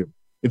competitive?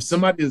 If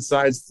somebody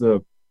decides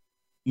to,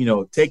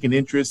 take an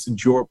interest in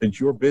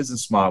your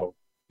business model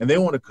and they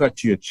want to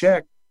cut you a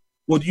check,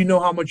 well, do you know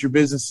how much your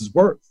business is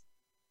worth?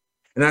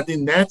 And I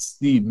think that's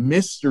the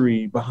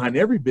mystery behind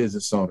every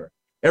business owner.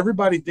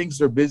 Everybody thinks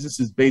their business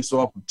is based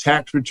off of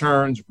tax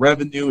returns,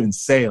 revenue, and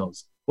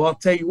sales. Well, I'll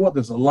tell you what,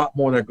 there's a lot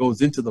more that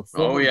goes into the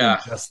formula than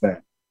just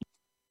that.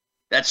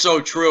 That's so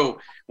true.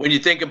 When you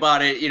think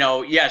about it,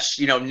 yes,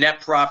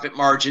 net profit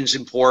margin's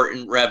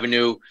important,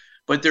 revenue,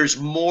 but there's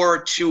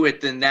more to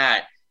it than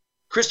that.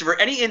 Kristoffer,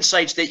 any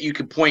insights that you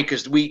could point?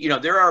 Because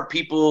there are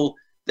people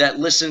that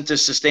listen to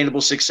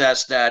Sustainable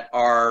Success that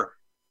are,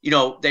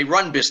 they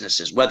run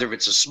businesses, whether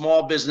it's a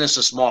small business,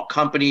 a small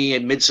company, a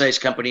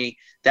mid-sized company,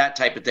 that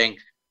type of thing.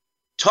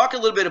 Talk a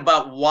little bit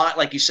about why,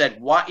 like you said,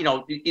 why,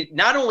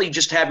 not only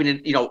just having,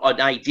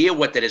 an idea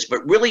what that is,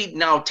 but really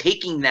now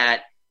taking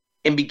that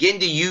and begin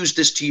to use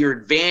this to your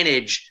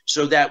advantage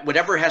so that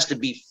whatever has to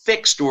be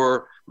fixed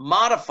or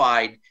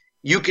modified,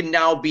 you can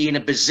now be in a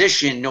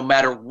position, no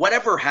matter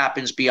whatever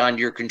happens beyond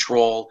your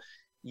control,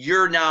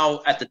 you're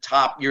now at the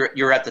top.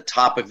 You're at the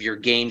top of your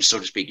game, so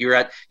to speak. You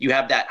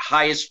have that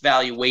highest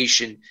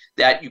valuation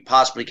that you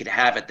possibly could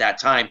have at that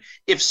time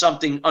if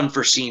something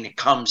unforeseen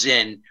comes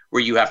in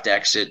where you have to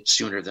exit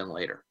sooner than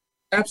later.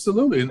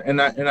 Absolutely,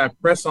 and I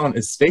press on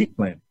estate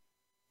planning.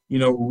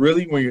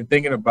 Really, when you're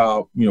thinking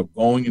about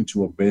going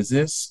into a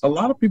business, a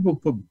lot of people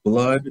put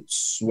blood,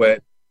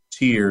 sweat,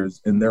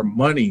 tears, and their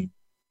money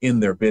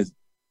in their business,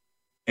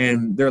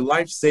 and their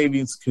life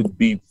savings could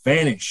be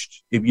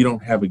vanished if you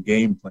don't have a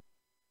game plan.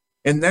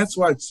 And that's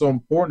why it's so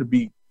important to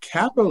be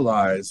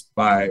capitalized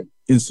by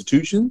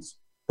institutions,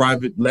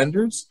 private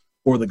lenders,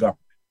 or the government.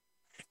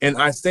 And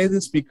I say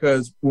this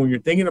because when you're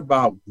thinking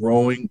about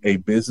growing a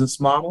business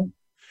model,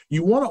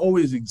 you want to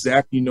always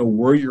exactly know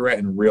where you're at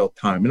in real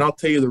time. And I'll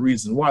tell you the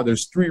reason why.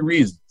 There's 3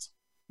 reasons.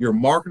 Your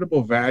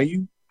marketable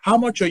value. How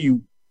much are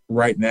you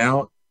right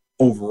now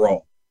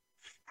overall?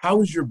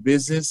 How is your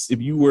business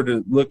if you were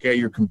to look at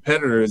your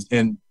competitors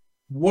and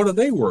what are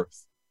they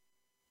worth?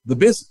 The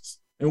business.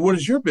 And what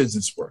is your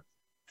business worth?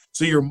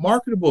 So your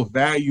marketable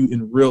value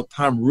in real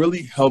time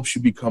really helps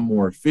you become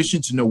more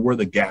efficient to know where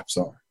the gaps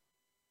are.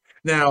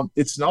 Now,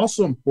 it's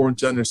also important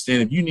to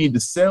understand if you need to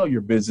sell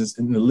your business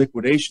in the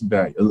liquidation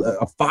value,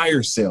 a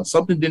fire sale,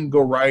 something didn't go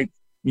right,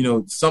 a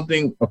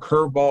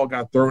curveball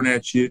got thrown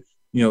at you,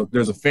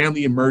 there's a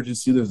family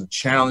emergency, there's a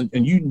challenge,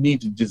 and you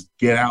need to just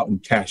get out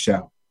and cash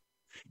out.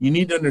 You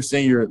need to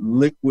understand your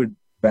liquid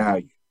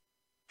value.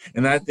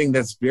 And I think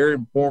that's very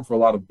important for a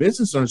lot of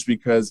business owners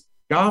because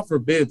God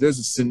forbid, there's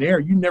a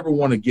scenario you never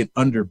want to get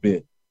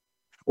underbid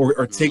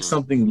or take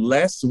something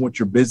less than what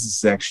your business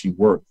is actually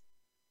worth.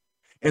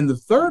 And the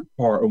third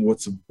part of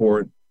what's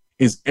important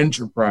is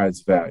enterprise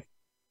value.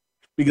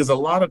 Because a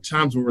lot of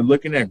times when we're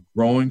looking at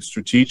growing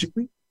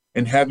strategically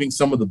and having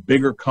some of the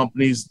bigger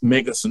companies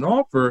make us an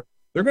offer,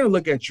 they're going to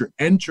look at your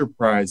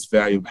enterprise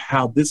value of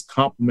how this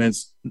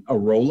complements a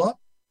roll-up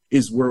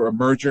is where a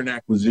merger and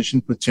acquisition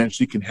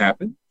potentially can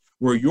happen,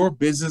 where your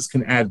business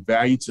can add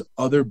value to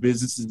other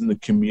businesses in the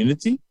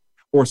community,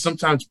 or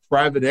sometimes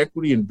private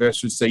equity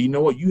investors say, you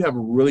know what, you have a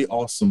really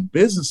awesome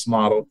business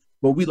model,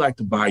 but we'd like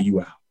to buy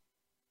you out.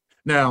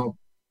 Now,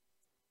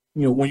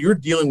 when you're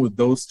dealing with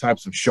those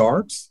types of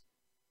sharks,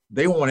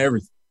 they want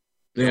everything.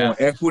 They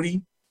want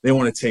equity. They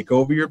want to take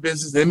over your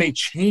business. They may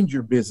change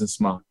your business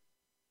model.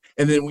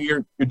 And then when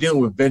you're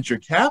dealing with venture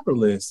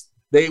capitalists,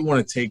 they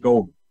want to take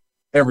over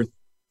everything.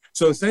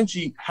 So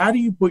essentially, how do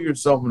you put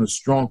yourself in a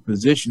strong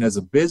position as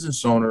a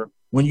business owner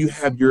when you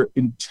have your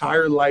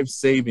entire life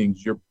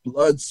savings, your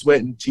blood,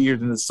 sweat, and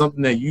tears, and it's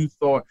something that you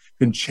thought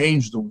can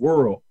change the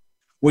world?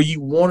 Well,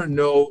 you want to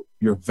know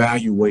your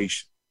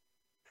valuation.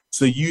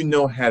 So you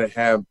know how to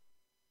have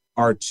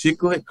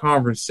articulate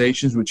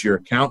conversations with your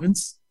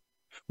accountants,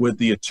 with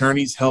the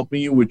attorneys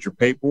helping you with your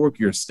paperwork,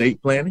 your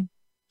estate planning,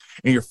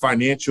 and your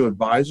financial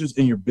advisors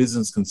and your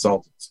business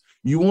consultants.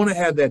 You want to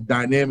have that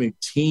dynamic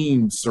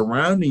team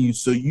surrounding you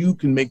so you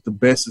can make the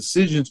best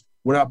decisions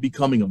without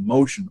becoming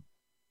emotional.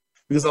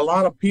 Because a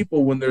lot of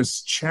people, when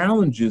there's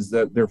challenges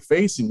that they're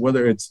facing,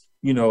 whether it's,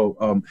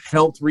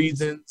 health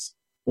reasons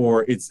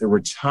or it's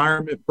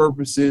retirement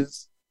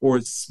purposes, or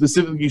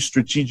specifically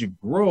strategic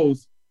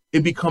growth,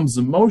 it becomes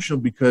emotional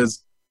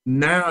because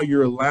now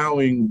you're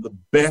allowing the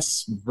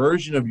best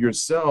version of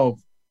yourself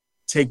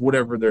take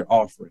whatever they're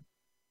offering.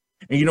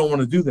 And you don't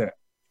want to do that.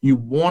 You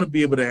want to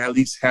be able to at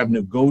least have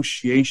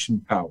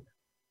negotiation power.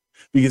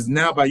 Because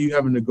now by you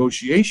having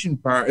negotiation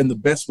power, and the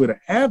best way to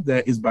have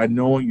that is by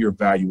knowing your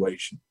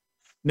valuation.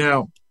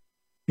 Now,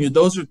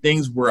 those are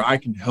things where I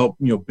can help,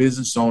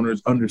 business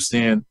owners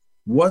understand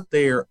what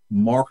their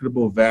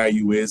marketable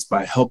value is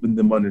by helping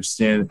them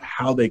understand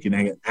how they can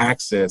get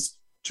access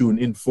to an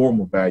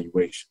informal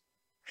valuation.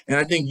 And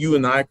I think you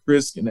and I,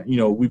 Chris,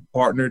 we've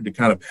partnered to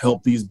kind of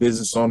help these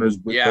business owners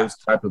with those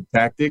type of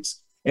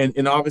tactics.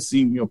 And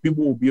obviously,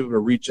 people will be able to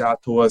reach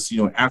out to us,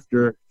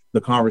 after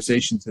the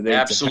conversation today.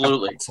 Absolutely. To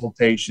have a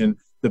consultation,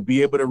 to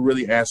be able to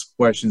really ask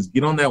questions,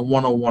 get on that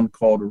one-on-one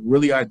call to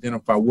really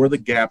identify where the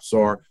gaps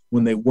are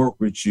when they work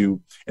with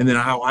you, and then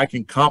how I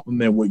can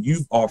complement what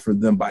you've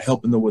offered them by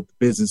helping them with the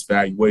business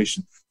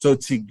valuation. So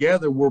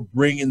together, we're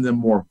bringing them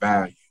more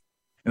value.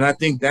 And I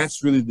think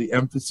that's really the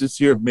emphasis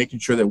here of making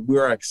sure that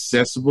we're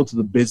accessible to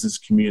the business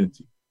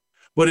community.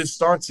 But it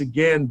starts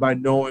again by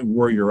knowing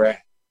where you're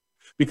at,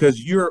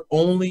 because you're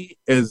only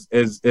as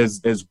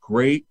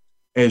great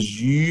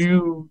as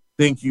you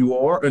think you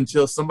are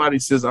until somebody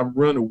says, I'm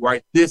going to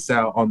write this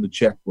out on the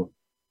checkbook.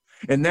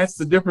 And that's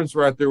the difference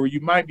right there, where you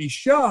might be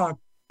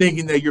shocked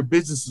thinking that your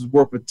business is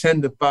worth a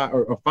 10 to 5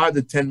 or a 5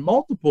 to 10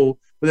 multiple,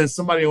 but then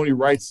somebody only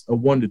writes a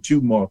 1 to 2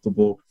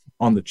 multiple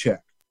on the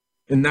check.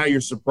 And now you're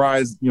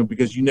surprised,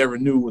 because you never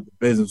knew what the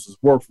business was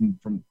worth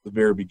from the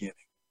very beginning.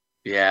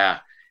 Yeah,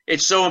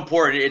 it's so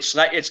important. It's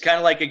kind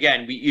of like,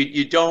 again,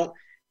 you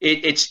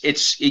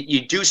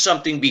do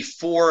something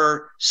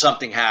before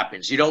something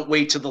happens. You don't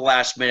wait till the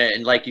last minute.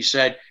 And like you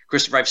said,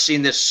 Kristoffer, I've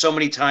seen this so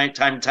many time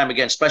and time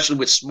again, especially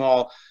with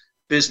small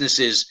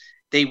businesses.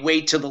 They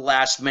wait till the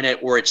last minute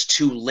or it's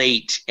too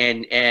late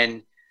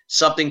and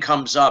something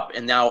comes up.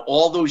 And now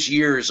all those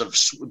years of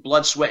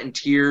blood, sweat, and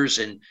tears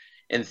and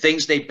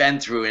things they've been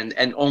through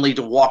and only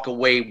to walk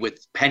away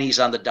with pennies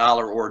on the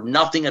dollar or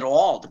nothing at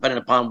all, depending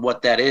upon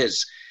what that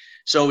is.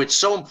 So it's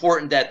so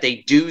important that they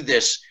do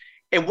this.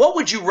 And what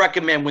would you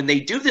recommend when they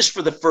do this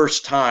for the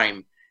first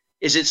time?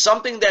 Is it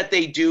something that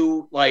they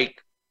do like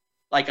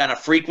on a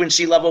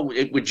frequency level?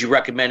 Would you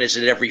recommend, is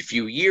it every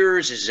few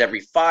years? Is it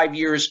every 5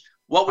 years?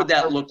 What would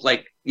that look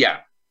like?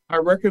 Yeah. I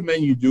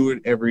recommend you do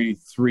it every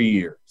 3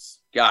 years.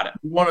 Got it.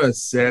 You want to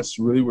assess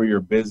really where your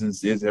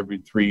business is every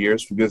 3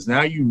 years, because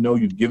now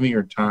you've given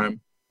your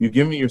time, You're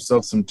giving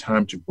yourself some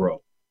time to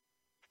grow.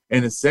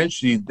 And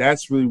essentially,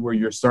 that's really where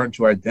you're starting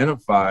to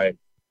identify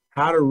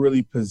how to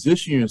really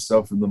position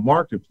yourself in the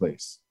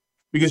marketplace.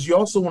 Because you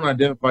also want to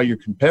identify your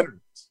competitors.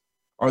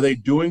 Are they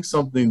doing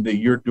something that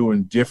you're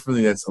doing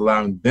differently that's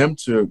allowing them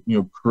to,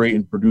 create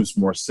and produce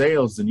more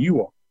sales than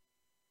you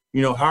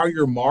are? How are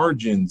your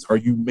margins? Are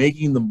you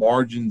making the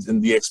margins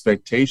and the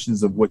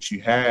expectations of what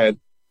you had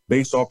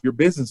based off your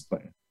business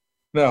plan?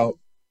 Now,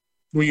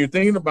 when you're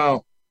thinking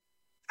about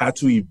how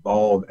to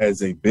evolve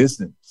as a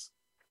business,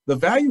 the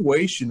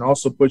valuation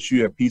also puts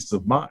you at peace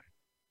of mind,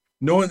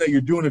 knowing that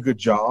you're doing a good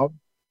job,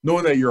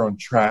 knowing that you're on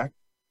track,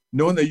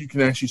 knowing that you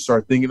can actually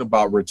start thinking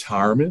about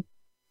retirement,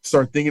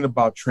 start thinking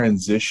about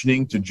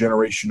transitioning to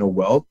generational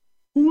wealth.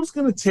 Who's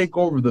going to take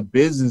over the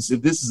business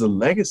if this is a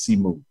legacy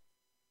move?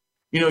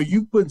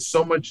 You put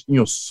so much,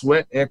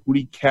 sweat,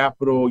 equity,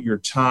 capital, your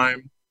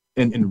time,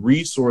 and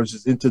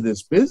resources into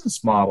this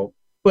business model.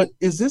 But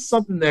is this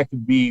something that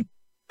could be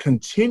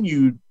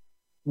continued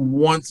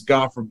once,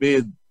 God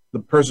forbid, the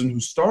person who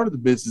started the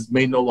business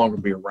may no longer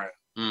be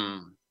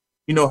around?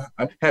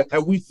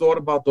 Have we thought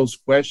about those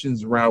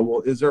questions around,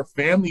 well, is there a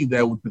family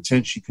that would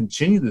potentially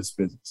continue this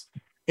business?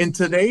 In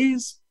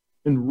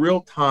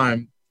real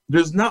time,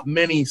 there's not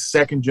many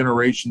second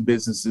generation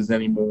businesses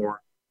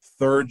anymore,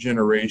 third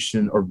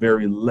generation or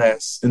very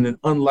less, and then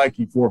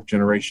unlikely fourth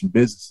generation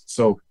businesses.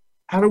 So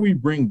how do we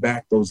bring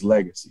back those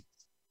legacies?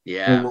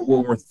 Yeah.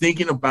 When we're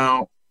thinking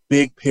about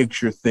big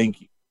picture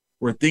thinking,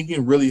 we're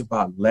thinking really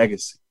about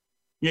legacy.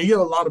 You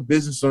have a lot of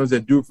business owners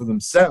that do it for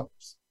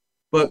themselves.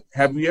 But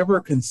have you ever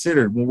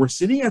considered, when we're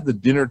sitting at the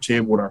dinner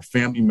table with our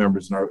family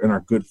members and our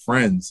good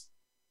friends,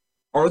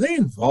 are they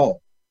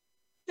involved?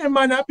 It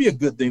might not be a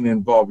good thing to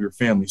involve your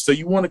family. So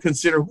you want to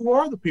consider, who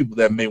are the people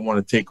that may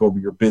want to take over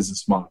your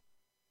business model?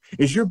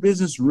 Is your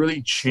business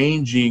really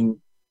changing,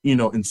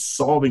 and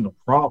solving a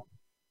problem?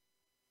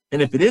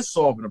 And if it is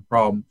solving a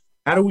problem,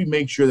 how do we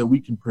make sure that we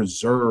can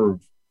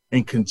preserve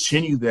and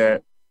continue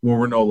that when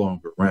we're no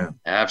longer around?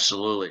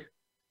 Absolutely.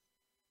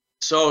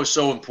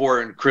 So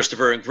important,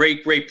 Kristoffer, and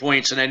great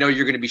points. And I know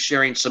you're going to be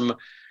sharing some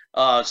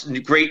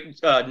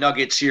great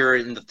nuggets here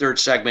in the third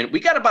segment. We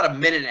got about a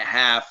minute and a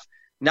half,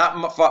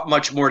 not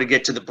much more to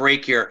get to the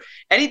break here.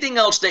 Anything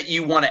else that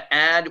you want to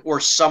add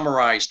or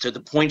summarize to the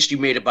points you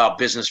made about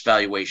business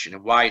valuation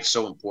and why it's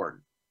so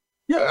important?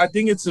 Yeah, I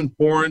think it's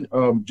important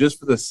just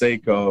for the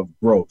sake of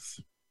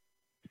growth.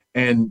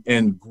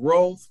 And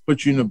growth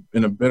puts you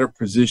in a better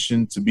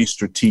position to be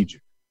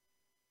strategic.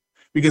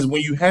 Because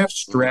when you have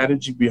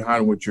strategy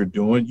behind what you're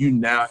doing, you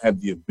now have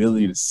the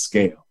ability to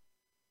scale.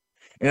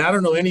 And I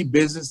don't know any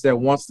business that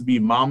wants to be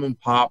mom and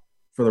pop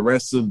for the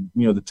rest of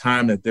the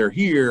time that they're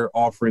here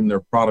offering their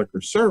product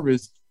or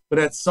service. But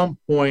at some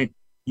point,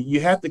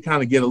 you have to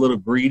kind of get a little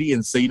greedy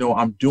and say,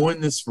 I'm doing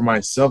this for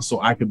myself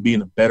so I could be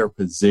in a better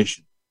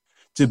position,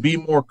 to be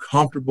more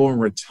comfortable in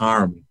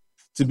retirement,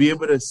 to be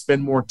able to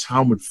spend more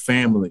time with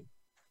family,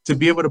 to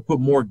be able to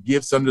put more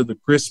gifts under the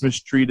Christmas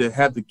tree, to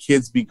have the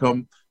kids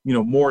become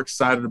more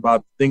excited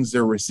about things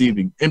they're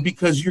receiving. And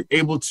because you're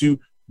able to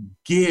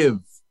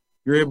give,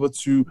 you're able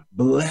to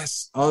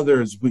bless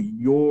others with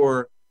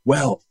your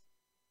wealth.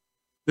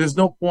 There's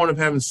no point of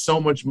having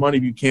so much money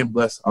if you can't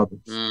bless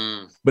others.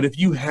 But if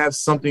you have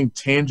something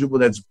tangible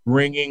that's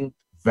bringing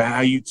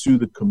value to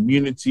the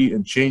community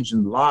and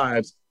changing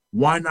lives,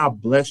 why not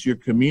bless your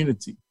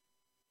community?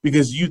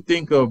 Because you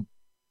think of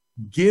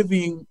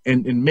giving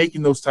and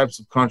making those types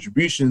of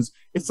contributions,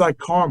 it's like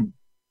karma.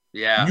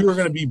 Yeah. You are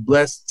going to be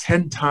blessed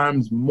 10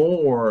 times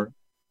more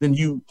than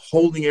you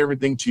holding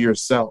everything to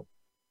yourself.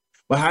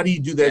 But how do you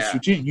do that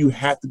strategy? You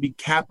have to be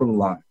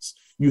capitalized.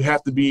 You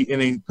have to be in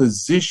a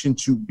position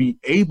to be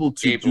able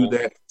to do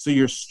that so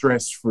you're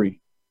stress-free.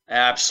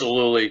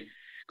 Absolutely.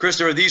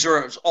 Kristoffer, these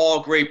are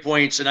all great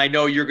points, and I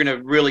know you're going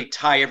to really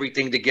tie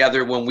everything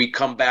together when we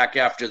come back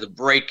after the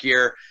break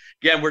here.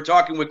 Again, we're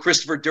talking with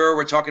Kristoffer Doura.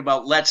 We're talking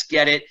about Let's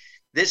Get It.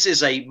 This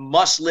is a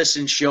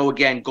must-listen show.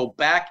 Again, go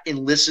back and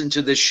listen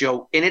to this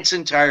show in its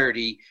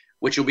entirety,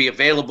 which will be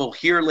available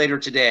here later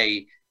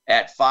today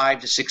at 5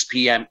 to 6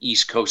 p.m.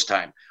 East Coast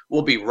time.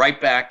 We'll be right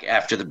back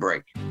after the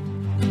break.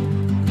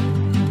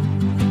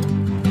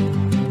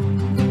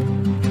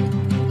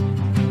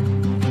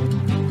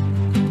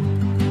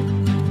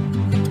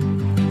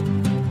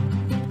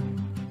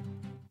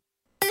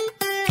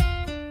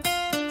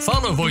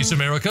 Follow Voice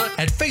America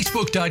at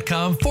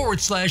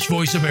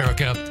facebook.com/Voice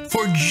America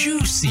for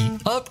juicy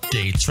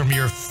updates from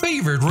your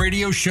favorite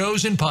radio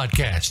shows and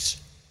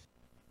podcasts.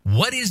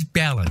 What is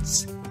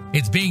balance?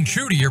 It's being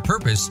true to your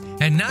purpose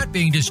and not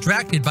being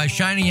distracted by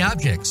shiny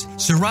objects,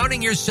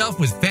 surrounding yourself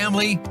with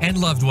family and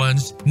loved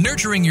ones,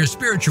 nurturing your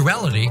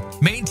spirituality,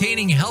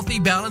 maintaining a healthy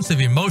balance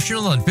of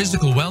emotional and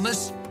physical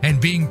wellness,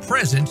 and being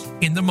present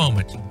in the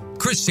moment.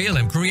 Chris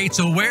Salem creates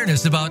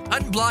awareness about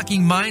unblocking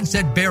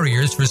mindset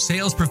barriers for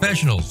sales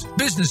professionals,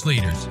 business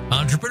leaders,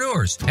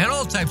 entrepreneurs, and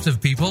all types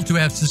of people to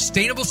have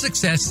sustainable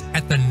success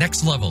at the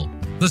next level.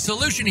 The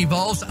solution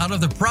evolves out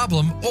of the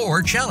problem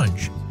or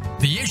challenge.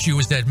 The issue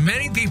is that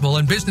many people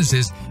and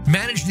businesses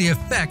manage the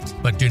effect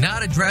but do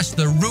not address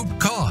the root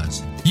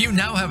cause. You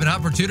now have an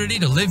opportunity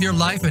to live your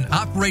life and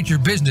operate your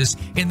business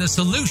in the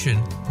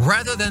solution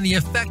rather than the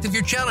effect of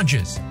your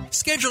challenges.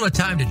 Schedule a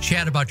time to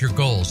chat about your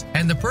goals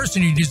and the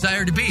person you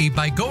desire to be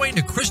by going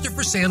to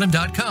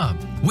KristofferSalem.com.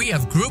 We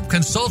have group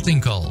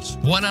consulting calls,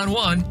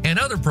 one-on-one, and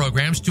other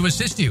programs to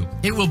assist you.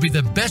 It will be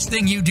the best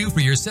thing you do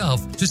for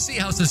yourself to see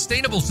how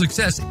sustainable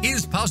success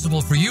is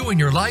possible for you in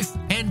your life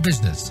and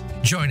business.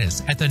 Join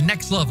us at the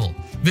next level.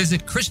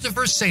 Visit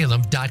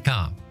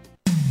KristofferSalem.com.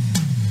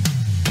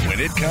 When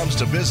it comes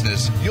to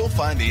business, you'll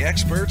find the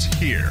experts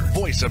here.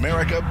 Voice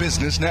America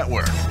Business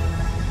Network.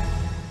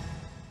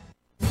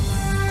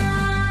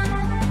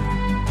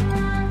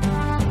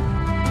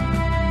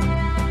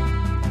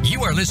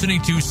 You are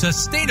listening to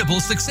Sustainable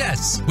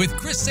Success with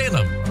Chris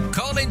Salem.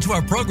 Call into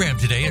our program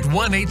today at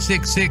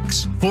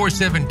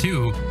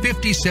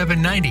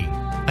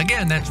 1-866-472-5790.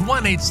 Again, that's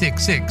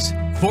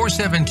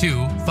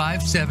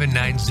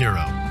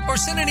 1-866-472-5790. Or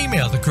send an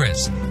email to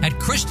Chris at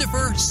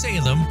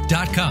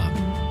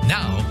KristofferSalem.com.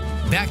 Now,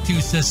 back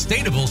to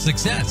Sustainable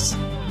Success.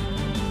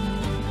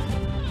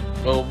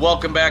 Well,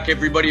 welcome back,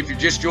 everybody. If you're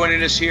just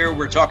joining us here,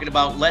 we're talking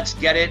about Let's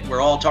Get It.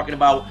 We're all talking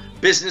about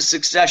business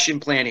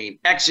succession planning,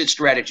 exit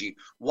strategy,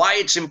 why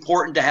it's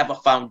important to have a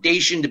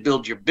foundation to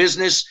build your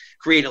business,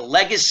 create a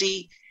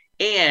legacy,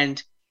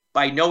 and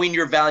by knowing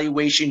your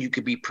valuation, you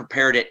could be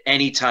prepared at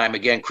any time.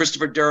 Again,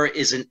 Kristoffer Doura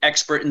is an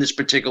expert in this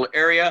particular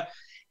area,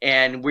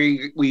 and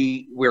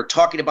we're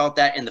talking about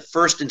that in the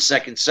first and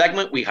second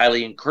segment. We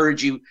highly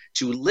encourage you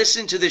to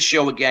listen to this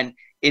show again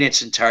in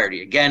its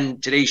entirety. Again,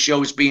 today's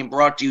show is being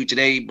brought to you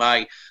today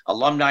by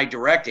Alumni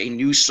Direct, a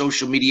new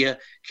social media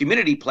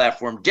community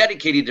platform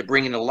dedicated to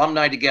bringing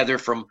alumni together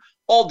from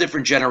all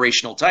different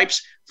generational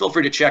types. Feel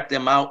free to check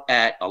them out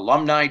at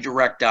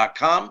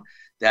alumnidirect.com.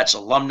 That's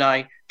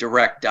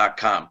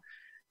alumnidirect.com.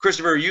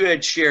 Kristoffer, you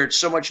had shared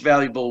so much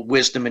valuable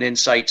wisdom and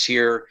insights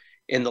here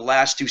in the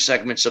last two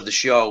segments of the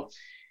show.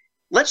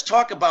 Let's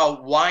talk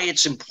about why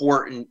it's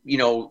important.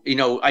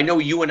 I know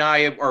you and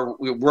I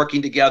we're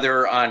working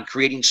together on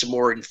creating some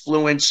more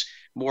influence,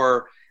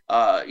 more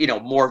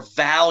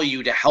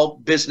value to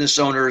help business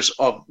owners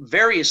of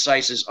various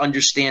sizes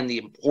understand the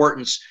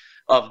importance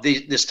of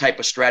this type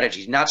of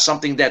strategy. Not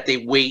something that they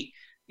wait,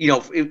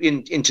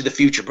 into the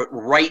future, but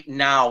right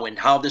now, and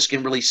how this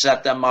can really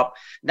set them up,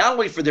 not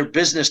only for their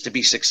business to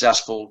be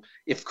successful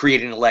if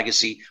creating a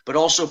legacy, but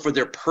also for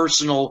their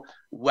personal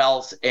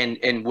wealth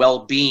and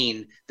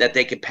well-being that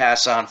they could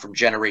pass on from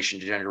generation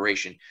to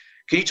generation.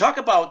 Can you talk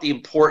about the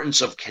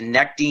importance of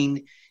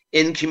connecting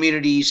in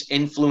communities,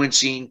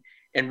 influencing,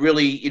 and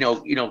really,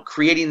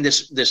 creating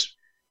this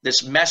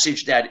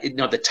message that,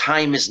 the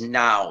time is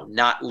now,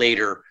 not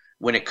later,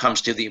 when it comes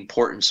to the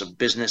importance of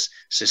business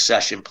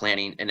succession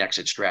planning and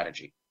exit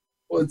strategy?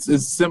 Well, it's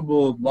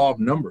simple law of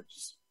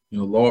numbers.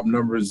 Law of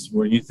numbers,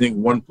 when you think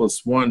 1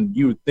 + 1,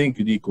 you would think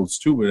it equals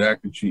 2, but it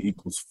actually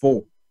equals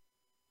 4.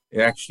 It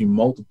actually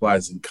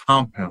multiplies and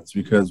compounds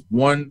because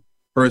one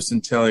person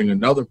telling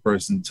another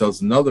person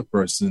tells another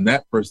person, and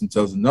that person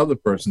tells another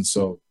person.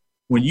 So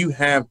when you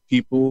have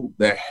people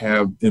that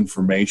have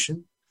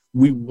information,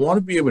 we want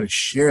to be able to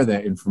share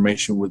that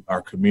information with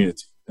our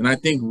community. And I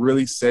think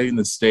really setting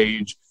the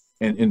stage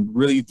and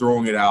really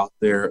throwing it out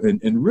there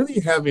and really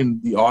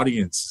having the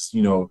audience,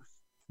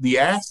 the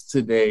ask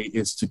today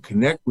is to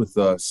connect with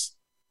us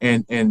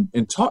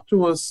and talk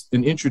to us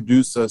and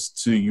introduce us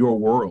to your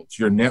worlds,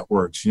 your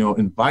networks,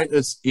 invite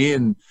us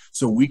in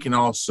so we can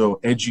also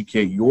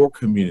educate your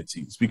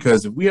communities.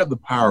 Because if we have the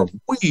power of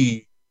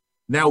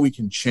now we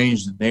can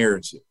change the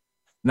narrative,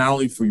 not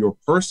only for your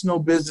personal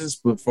business,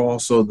 but for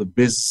also the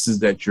businesses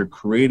that you're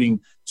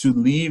creating to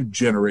leave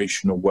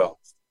generational wealth.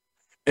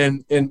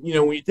 And when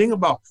you think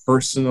about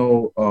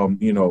personal,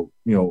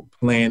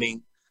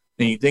 planning,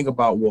 and you think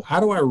about, well, how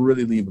do I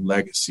really leave a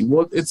legacy?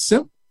 Well, it's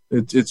simple.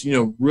 It's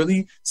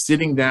really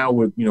sitting down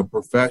with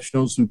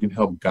professionals who can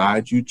help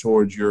guide you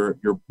towards your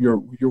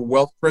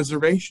wealth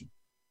preservation.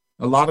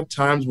 A lot of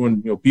times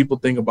when people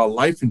think about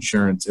life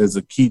insurance as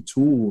a key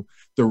tool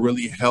to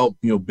really help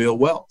build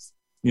wealth,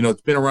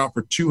 it's been around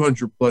for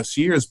 200 plus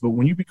years. But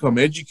when you become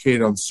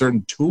educated on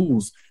certain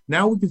tools,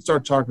 now we can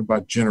start talking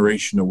about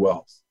generational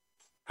wealth.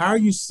 How are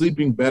you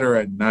sleeping better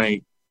at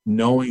night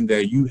knowing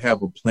that you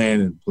have a plan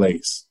in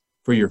place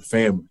for your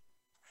family?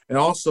 And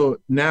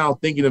also now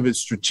thinking of it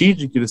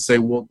strategically to say,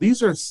 well,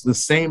 these are the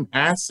same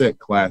asset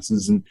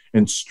classes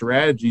and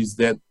strategies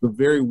that the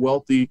very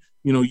wealthy,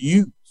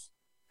 use.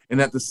 And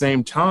at the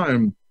same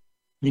time,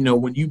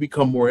 when you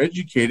become more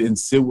educated and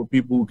sit with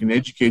people who can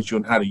educate you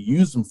on how to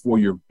use them for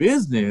your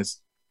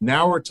business,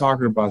 now we're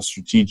talking about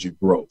strategic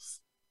growth.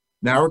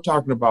 Now we're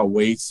talking about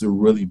ways to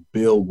really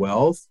build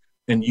wealth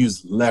and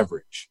use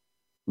leverage.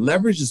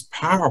 Leverage is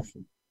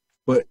powerful.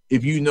 But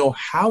if you know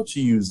how to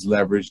use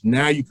leverage,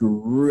 now you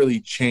can really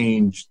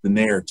change the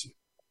narrative.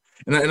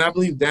 And I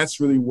believe that's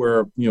really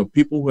where,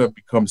 people who have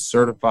become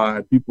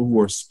certified, people who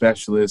are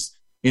specialists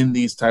in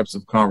these types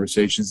of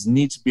conversations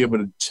need to be able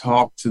to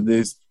talk to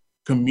these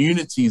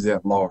communities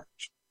at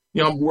large.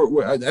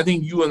 I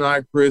think you and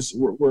I, Chris,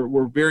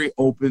 we're very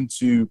open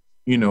to,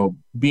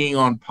 being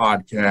on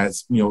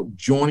podcasts,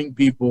 joining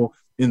people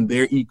in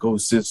their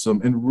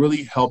ecosystem and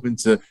really helping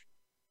to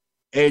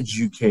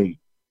educate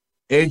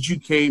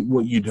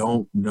what you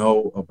don't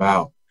know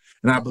about.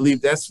 And I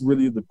believe that's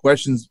really the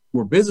questions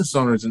for business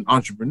owners and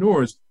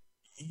entrepreneurs.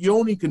 You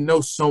only can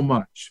know so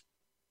much.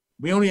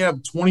 We only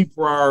have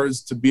 24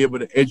 hours to be able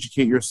to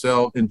educate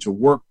yourself and to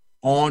work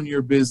on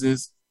your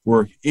business,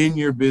 work in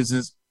your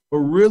business. But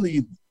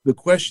really, the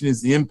question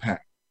is the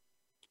impact.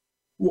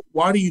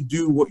 Why do you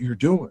do what you're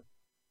doing?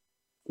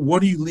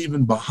 What are you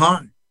leaving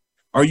behind?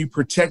 Are you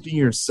protecting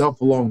yourself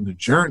along the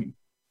journey?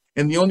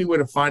 And the only way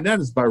to find out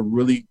is by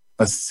really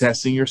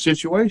assessing your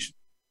situation.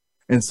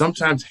 And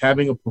sometimes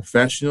having a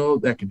professional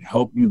that can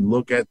help you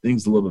look at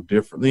things a little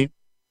differently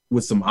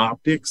with some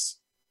optics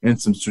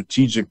and some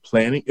strategic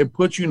planning, it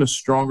puts you in a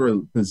stronger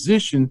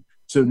position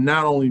to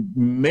not only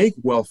make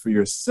wealth for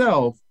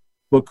yourself,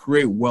 but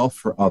create wealth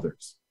for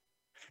others.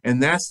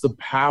 And that's the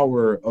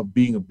power of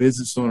being a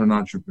business owner and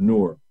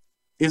entrepreneur.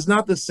 It's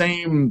not the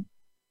same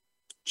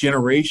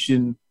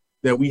generation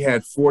that we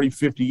had 40,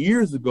 50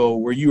 years ago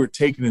where you were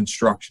taking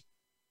instruction.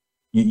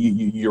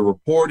 You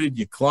reported,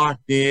 you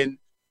clocked in,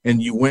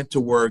 and you went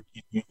to work,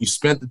 you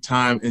spent the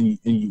time, and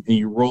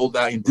you rolled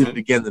out and did it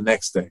again the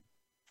next day.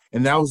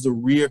 And that was the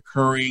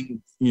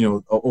reoccurring,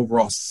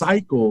 overall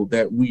cycle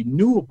that we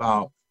knew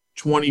about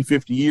 20,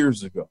 50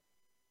 years ago.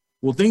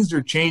 Well, things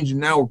are changing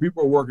now where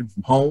people are working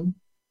from home.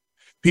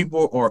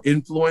 People are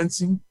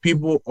influencing.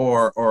 People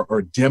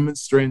are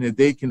demonstrating that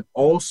they can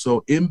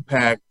also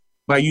impact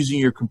by using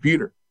your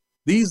computer.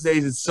 These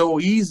days, it's so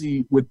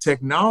easy with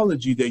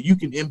technology that you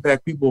can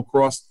impact people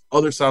across the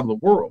other side of the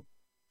world.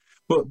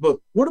 But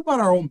what about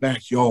our own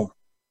backyard?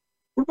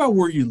 What about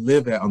where you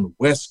live at on the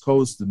West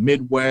Coast, the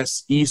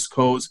Midwest, East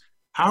Coast?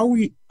 How are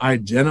we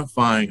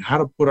identifying how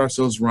to put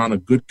ourselves around a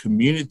good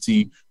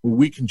community where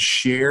we can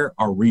share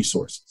our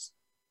resources?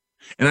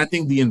 And I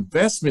think the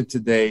investment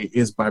today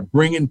is by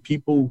bringing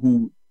people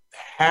who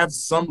have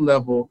some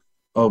level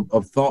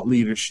of thought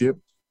leadership,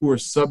 who are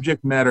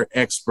subject matter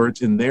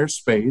experts in their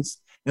space,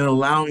 and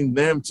allowing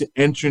them to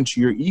enter into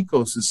your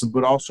ecosystem,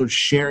 but also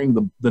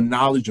sharing the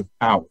knowledge of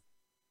power.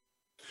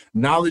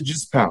 Knowledge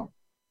is power,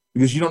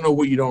 because you don't know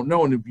what you don't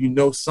know. And if you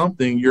know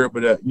something, you're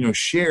able to,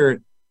 share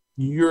it.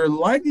 You're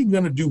likely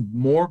going to do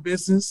more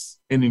business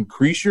and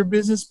increase your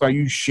business by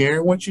you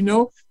sharing what you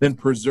know than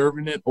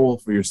preserving it all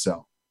for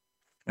yourself.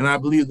 And I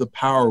believe the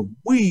power of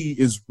we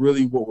is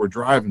really what we're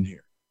driving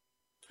here.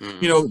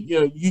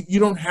 You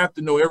don't have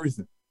to know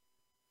everything,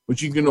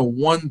 but you can know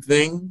one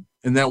thing,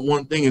 and that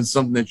one thing is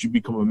something that you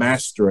become a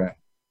master at.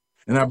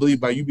 And I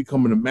believe by you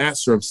becoming a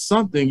master of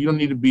something, you don't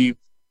need to be,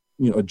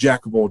 a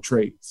jack of all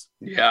trades.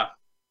 Yeah.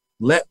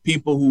 Let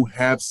people who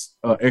have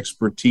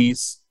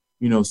expertise,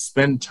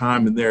 spend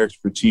time in their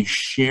expertise,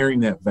 sharing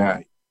that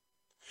value.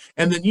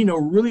 And then,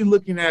 really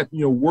looking at,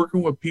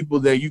 working with people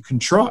that you can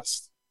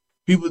trust,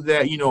 people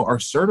that, are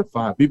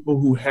certified,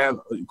 people who have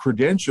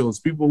credentials,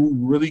 people who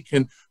really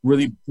can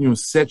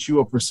set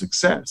you up for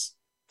success.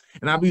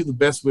 And I believe the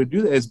best way to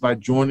do that is by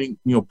joining,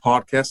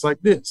 podcasts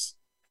like this,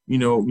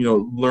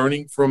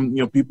 learning from,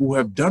 people who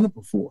have done it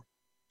before,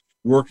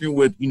 working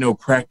with,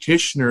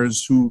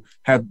 practitioners who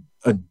have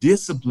a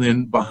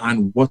discipline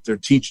behind what they're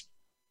teaching.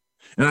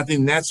 And I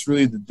think that's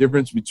really the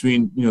difference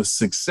between,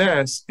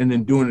 success and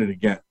then doing it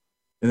again,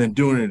 and then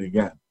doing it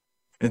again,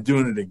 and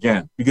doing it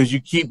again, because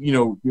you keep,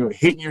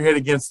 hitting your head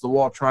against the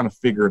wall trying to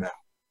figure it out.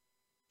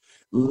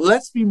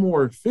 Let's be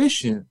more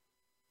efficient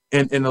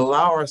and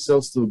allow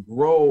ourselves to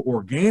grow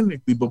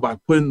organically, but by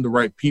putting the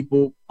right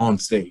people on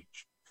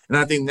stage. And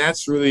I think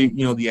that's really,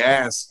 the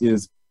ask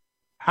is,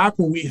 how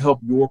can we help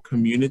your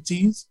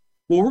communities?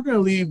 Well, we're going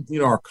to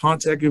leave, our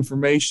contact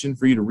information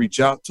for you to reach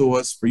out to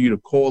us, for you to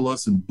call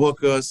us and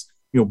book us,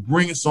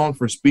 bring us on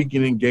for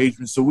speaking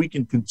engagements so we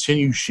can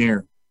continue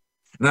sharing.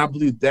 And I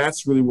believe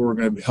that's really where we're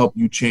going to help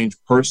you change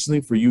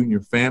personally for you and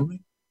your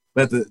family.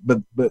 But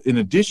in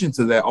addition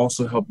to that,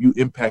 also help you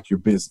impact your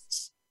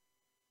business.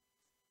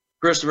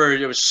 Kristoffer,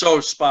 it was so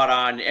spot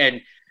on.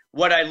 And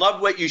what I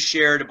love what you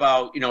shared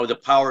about, the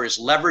power is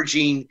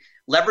leveraging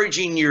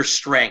your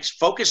strengths.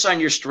 Focus on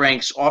your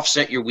strengths,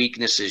 offset your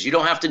weaknesses. You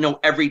don't have to know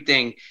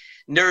everything.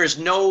 There is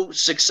no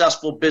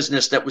successful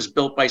business that was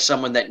built by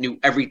someone that knew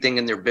everything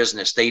in their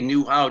business. They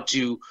knew how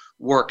to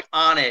work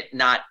on it,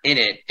 not in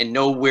it, and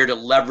know where to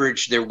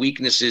leverage their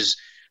weaknesses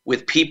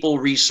with people,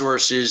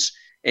 resources,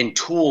 and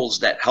tools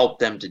that help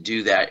them to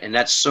do that. And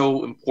that's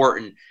so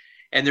important.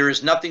 And there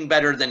is nothing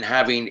better than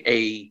having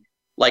a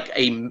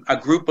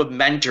group of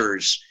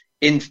mentors,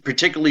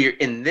 particularly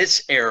in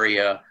this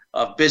area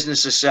of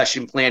business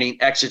succession planning,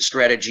 exit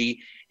strategy,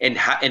 and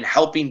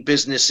helping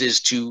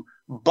businesses to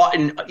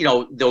button,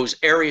 those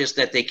areas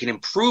that they can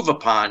improve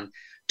upon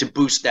to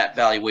boost that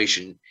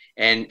valuation,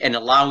 and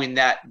allowing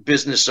that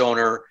business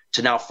owner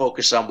to now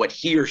focus on what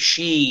he or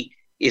she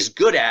is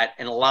good at,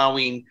 and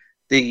allowing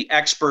the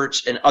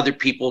experts and other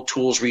people,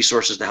 tools,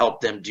 resources to help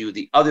them do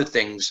the other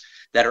things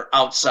that are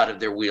outside of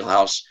their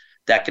wheelhouse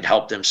that could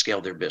help them scale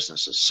their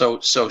businesses. So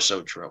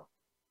true.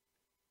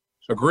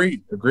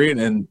 Agreed.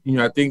 And,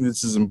 I think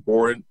this is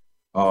important.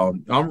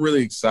 I'm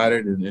really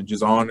excited and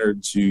just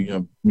honored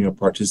to,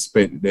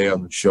 participate today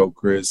on the show,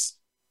 Chris.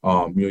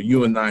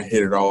 You and I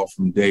hit it off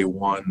from day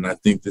one. And I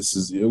think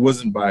it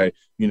wasn't by,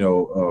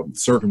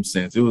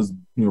 circumstance. It was,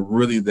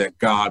 really that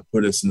God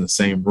put us in the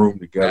same room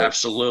together.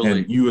 Absolutely.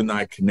 And you and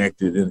I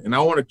connected. And I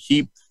want to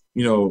keep,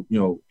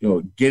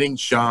 getting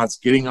shots,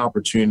 getting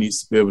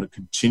opportunities to be able to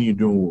continue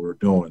doing what we're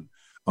doing.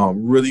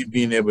 Really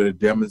being able to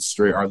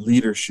demonstrate our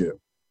leadership.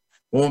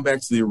 Going back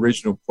to the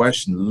original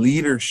question,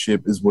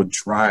 leadership is what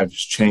drives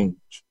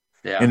change.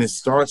 Yeah. And it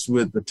starts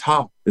with the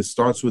top. It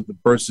starts with the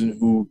person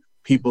who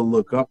people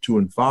look up to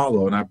and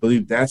follow. And I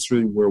believe that's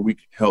really where we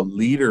can help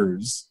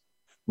leaders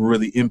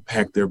really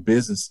impact their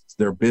businesses,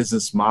 their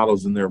business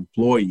models, and their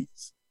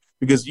employees.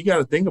 Because you got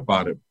to think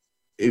about it.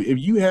 If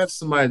you have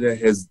somebody that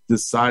has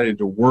decided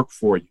to work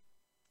for you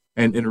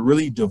and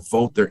really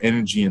devote their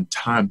energy and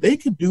time, they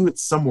could do it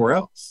somewhere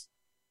else.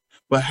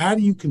 But how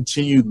do you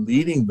continue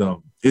leading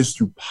them is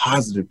through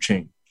positive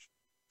change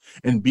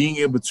and being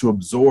able to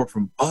absorb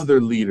from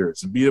other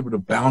leaders and be able to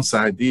bounce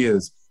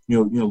ideas,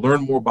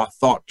 learn more about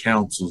thought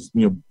councils,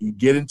 you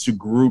get into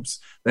groups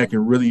that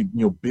can really,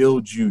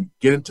 build you,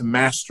 get into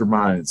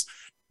masterminds,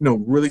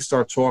 really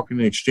start talking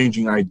and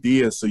exchanging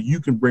ideas so you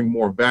can bring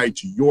more value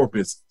to your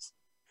business.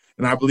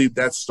 And I believe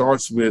that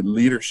starts with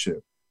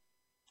leadership,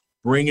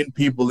 bringing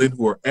people in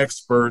who are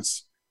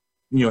experts,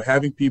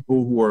 having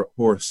people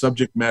who are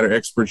subject matter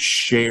experts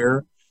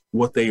share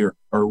what they are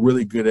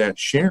really good at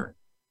sharing.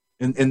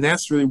 And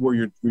that's really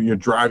where you're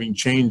driving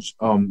change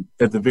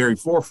at the very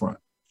forefront.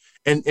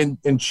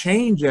 And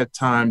change at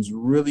times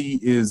really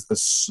is a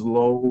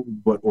slow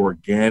but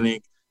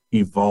organic,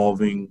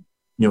 evolving,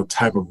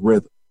 type of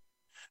rhythm.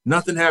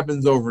 Nothing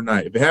happens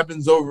overnight. If it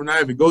happens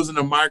overnight, if it goes in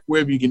a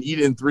microwave, you can eat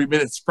it in 3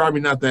 minutes, it's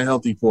probably not that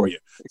healthy for you.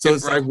 So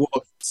it's like, well,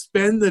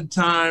 spend the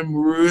time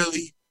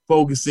really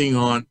focusing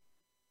on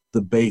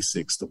the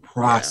basics, the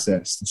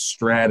process, the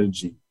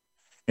strategy.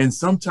 And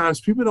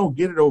sometimes people don't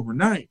get it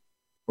overnight,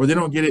 or they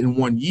don't get it in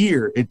 1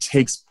 year. It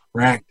takes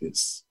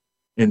practice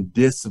and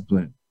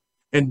discipline.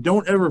 And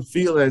don't ever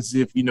feel as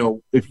if,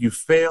 if you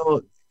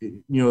fail,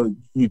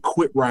 you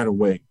quit right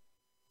away.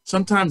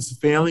 Sometimes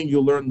failing,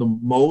 you'll learn the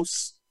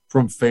most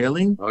from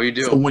failing. Oh, you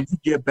do. So when you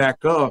get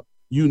back up,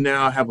 you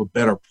now have a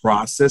better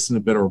process and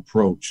a better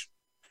approach.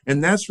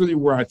 And that's really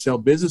where I tell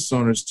business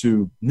owners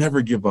to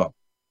never give up.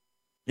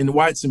 And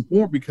why it's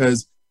important,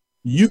 because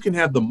you can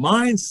have the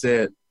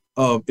mindset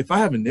of, if I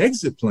have an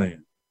exit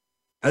plan,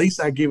 at least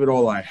I gave it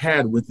all I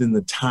had within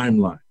the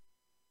timeline.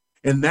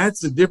 And that's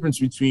the difference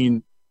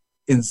between,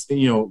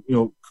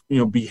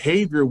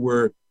 behavior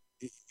where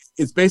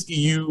it's basically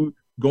you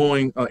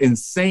going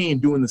insane,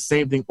 doing the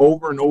same thing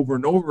over and over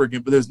and over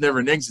again, but there's never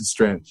an exit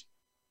strategy.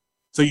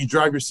 So you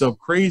drive yourself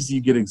crazy,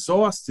 you get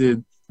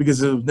exhausted because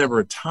there was never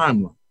a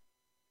timeline.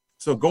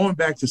 So going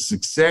back to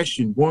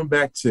succession, going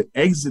back to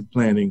exit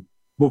planning,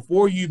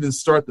 before you even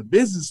start the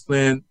business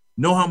plan,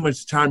 know how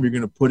much time you're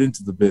going to put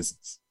into the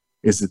business.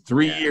 Is it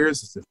 3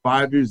 years? Is it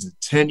 5 years? Is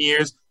it 10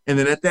 years? And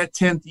then at that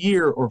 10th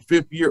year or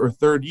 5th year or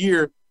 3rd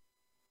year,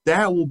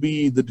 that will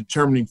be the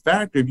determining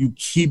factor if you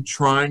keep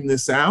trying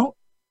this out,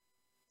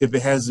 if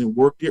it hasn't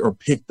worked yet or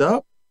picked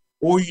up,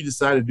 or you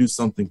decide to do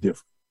something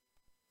different.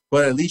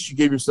 But at least you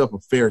gave yourself a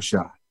fair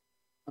shot.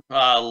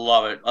 I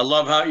love it. I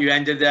love how you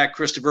ended that,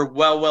 Kristoffer.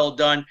 Well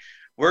done.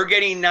 We're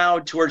getting now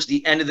towards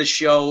the end of the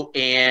show,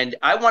 and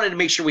I wanted to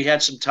make sure we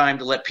had some time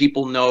to let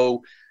people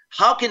know,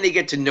 how can they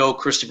get to know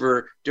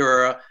Kristoffer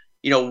Doura,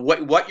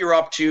 what you're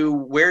up to,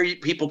 where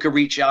people can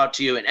reach out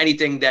to you, and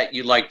anything that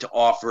you'd like to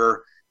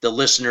offer the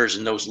listeners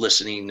and those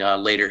listening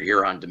later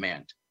here on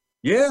demand.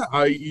 Yeah,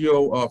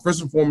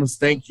 first and foremost,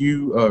 thank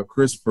you,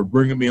 Chris, for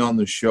bringing me on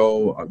the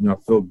show. I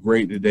feel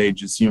great today,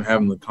 just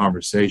having the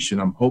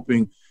conversation. I'm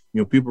hoping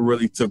people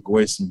really took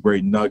away some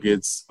great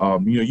nuggets.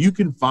 You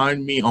can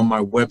find me on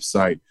my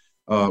website.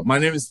 My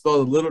name is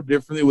spelled a little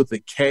differently with a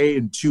K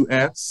and 2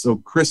 F's, so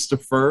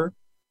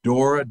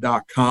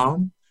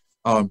KristofferDoura.com.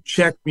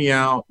 Check me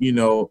out.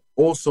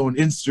 Also on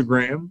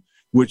Instagram,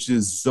 which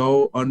is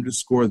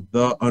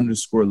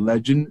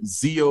Zoe_the_legend,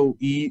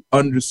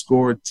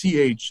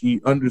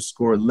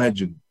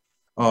 ZOE_THE_legend.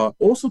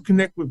 Also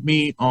connect with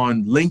me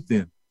on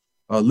LinkedIn.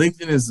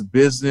 LinkedIn is a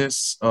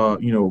business,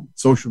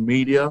 social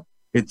media.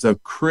 It's a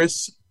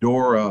Chris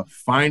Doura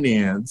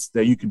Finance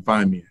that you can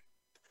find me at.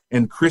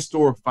 And Chris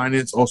Doura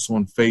Finance also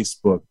on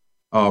Facebook.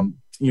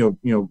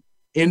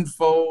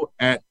 Info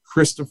at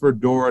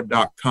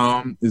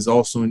KristofferDoura.com is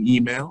also an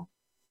email.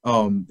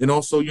 And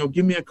also,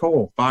 give me a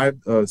call,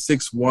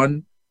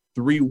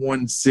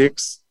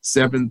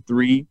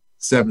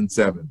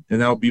 561-316-7377.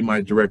 And that'll be my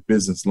direct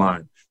business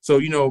line.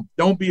 So,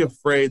 don't be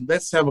afraid.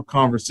 Let's have a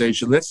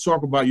conversation. Let's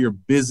talk about your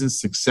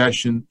business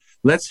succession.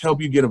 Let's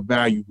help you get a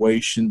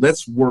valuation.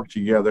 Let's work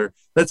together.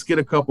 Let's get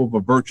a cup of a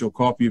virtual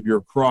coffee if you're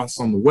across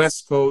on the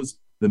West Coast,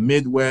 the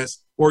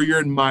Midwest, or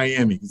you're in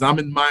Miami, because I'm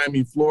in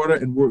Miami, Florida,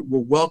 and we're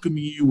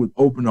welcoming you with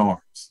open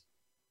arms.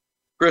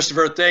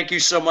 Kristoffer, thank you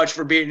so much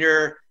for being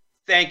here.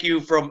 thank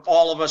you from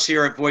all of us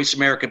here at Voice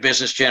America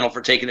Business Channel for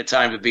taking the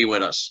time to be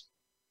with us.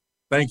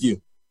 Thank you.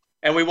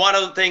 And we want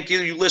to thank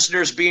you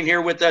listeners being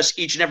here with us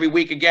each and every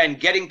week. Again,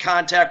 get in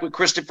contact with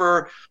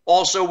Kristoffer,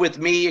 also with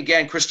me.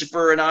 Again,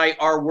 Kristoffer and I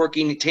are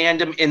working in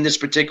tandem in this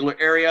particular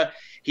area.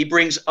 He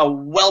brings a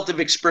wealth of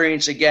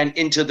experience, again,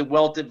 into the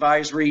wealth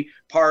advisory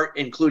part,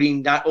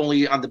 including not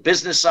only on the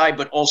business side,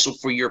 but also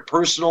for your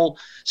personal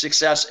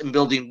success in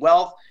building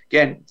wealth.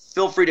 Again,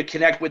 feel free to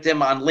connect with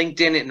him on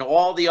LinkedIn and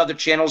all the other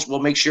channels. We'll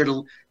make sure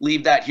to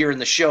leave that here in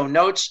the show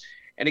notes.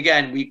 And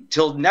again,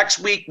 till next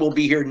week, we'll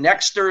be here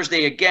next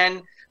Thursday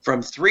again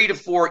from 3 to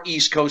 4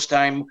 East Coast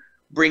time,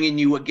 bringing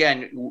you,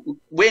 again,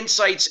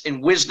 insights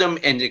and wisdom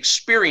and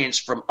experience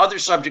from other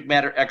subject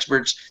matter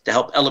experts to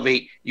help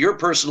elevate your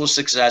personal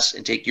success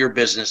and take your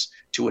business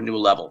to a new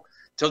level.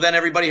 Till then,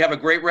 everybody, have a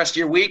great rest of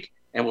your week,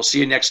 and we'll see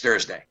you next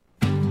Thursday.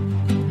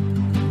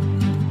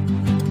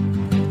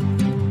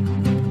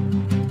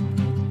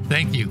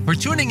 Thank you for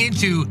tuning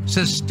into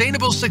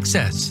Sustainable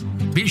Success.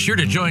 Be sure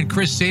to join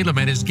Chris Salem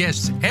and his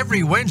guests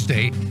every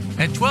Wednesday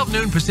at 12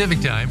 noon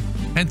Pacific Time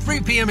and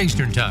 3 p.m.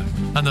 Eastern Time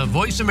on the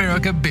Voice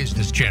America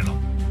Business Channel.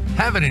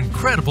 Have an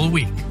incredible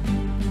week.